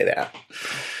 I'll say that.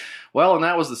 Well, and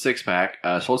that was the six pack.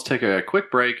 So let's take a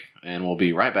quick break and we'll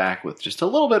be right back with just a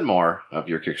little bit more of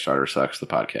Your Kickstarter Sucks, the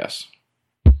podcast.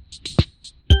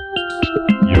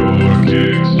 Your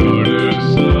Kickstarter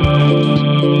sucks.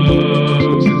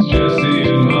 It's Jesse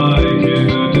and Mike in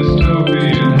a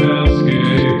dystopian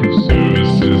hellscape of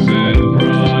services and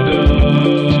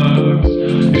products.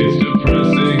 It's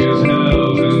depressing as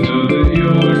hell to know that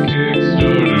your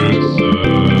Kickstarter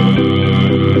sucks.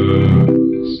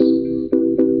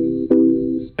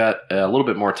 Got a little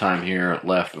bit more time here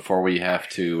left before we have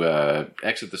to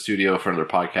exit the studio for another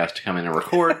podcast to come in and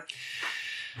record.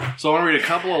 So I want to read a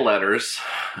couple of letters.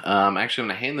 Actually, I'm going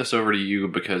to hand this over to you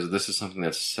because this is something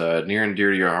that's near and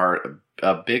dear to your heart.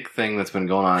 A big thing that's been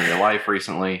going on in your life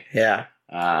recently. Yeah.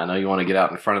 I know you want to get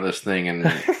out in front of this thing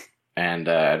and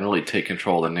really take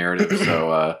control of the narrative.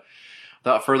 So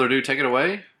without further ado, take it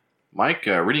away. Mike,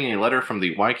 reading a letter from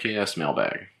the YKS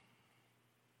mailbag.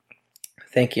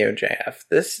 Thank you, JF.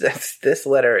 This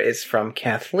letter is from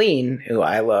Kathleen, who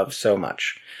I love so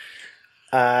much.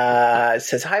 It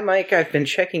says, "Hi, Mike. I've been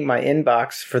checking my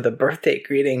inbox for the birthday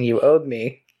greeting you owed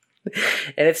me,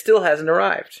 and it still hasn't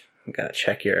arrived. I'm gonna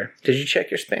check Did you check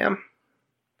your spam,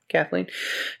 Kathleen?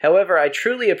 However, I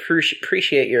truly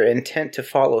appreciate your intent to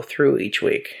follow through each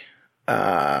week.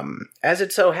 As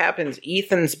it so happens,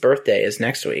 Ethan's birthday is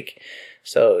next week.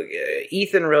 So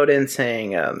Ethan wrote in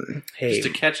saying, hey, just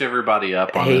to catch everybody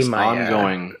up on this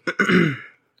ongoing."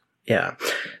 Yeah.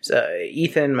 So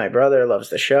Ethan, my brother, loves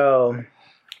the show.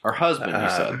 Our husband, you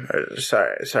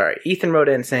said. Sorry. Ethan wrote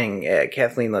in saying,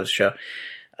 Kathleen loves the show.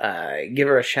 Give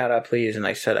her a shout out, please. And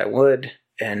I said I would.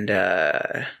 And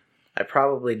I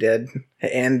probably did.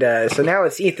 And so now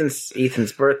it's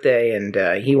Ethan's birthday, and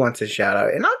he wants a shout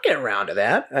out. And I'll get around to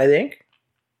that, I think.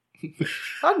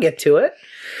 I'll get to it.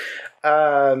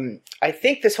 I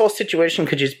think this whole situation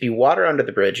could just be water under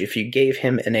the bridge if you gave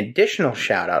him an additional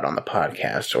shout out on the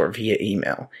podcast or via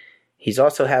email. He's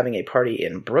also having a party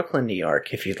in Brooklyn, New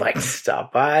York, if you'd like to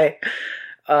stop by.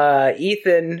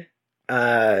 Ethan,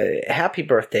 happy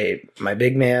birthday, my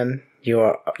big man. You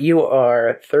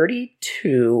are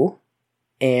 32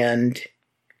 and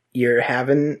you're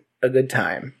having a good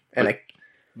time.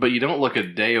 But you don't look a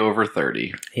day over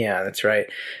 30. Yeah, that's right.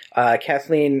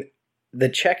 Kathleen, the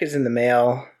check is in the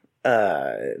mail.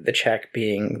 The check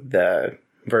being the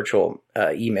virtual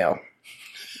email.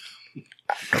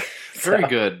 Very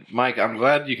good. Mike, I'm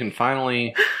glad you can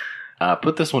finally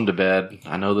put this one to bed.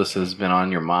 I know this has been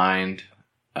on your mind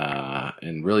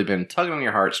and really been tugging on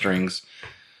your heartstrings.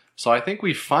 So I think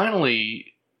we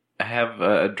finally have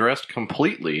addressed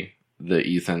completely the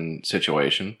Ethan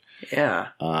situation. Yeah.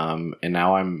 And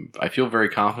now I feel very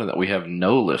confident that we have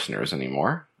no listeners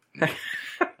anymore.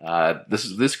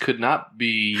 This could not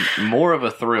be more of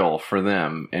a thrill for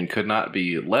them and could not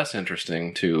be less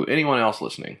interesting to anyone else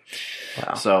listening.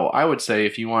 Wow. So I would say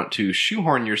if you want to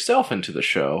shoehorn yourself into the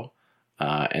show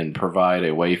and provide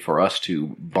a way for us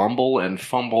to bumble and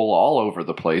fumble all over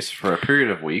the place for a period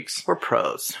of weeks. We're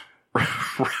pros.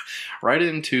 Right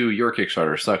into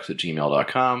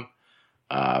yourkickstartersucks@gmail.com.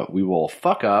 We will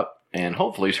fuck up and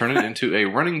hopefully turn it into a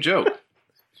running joke.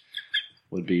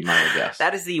 Would be my guess.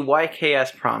 That is the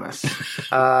YKS promise.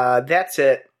 That's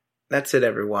it. That's it,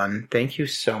 everyone. Thank you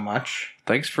so much.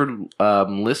 Thanks for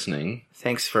listening.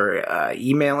 Thanks for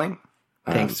emailing.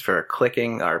 Thanks for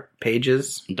clicking our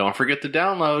pages. Don't forget to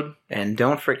download. And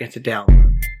don't forget to download.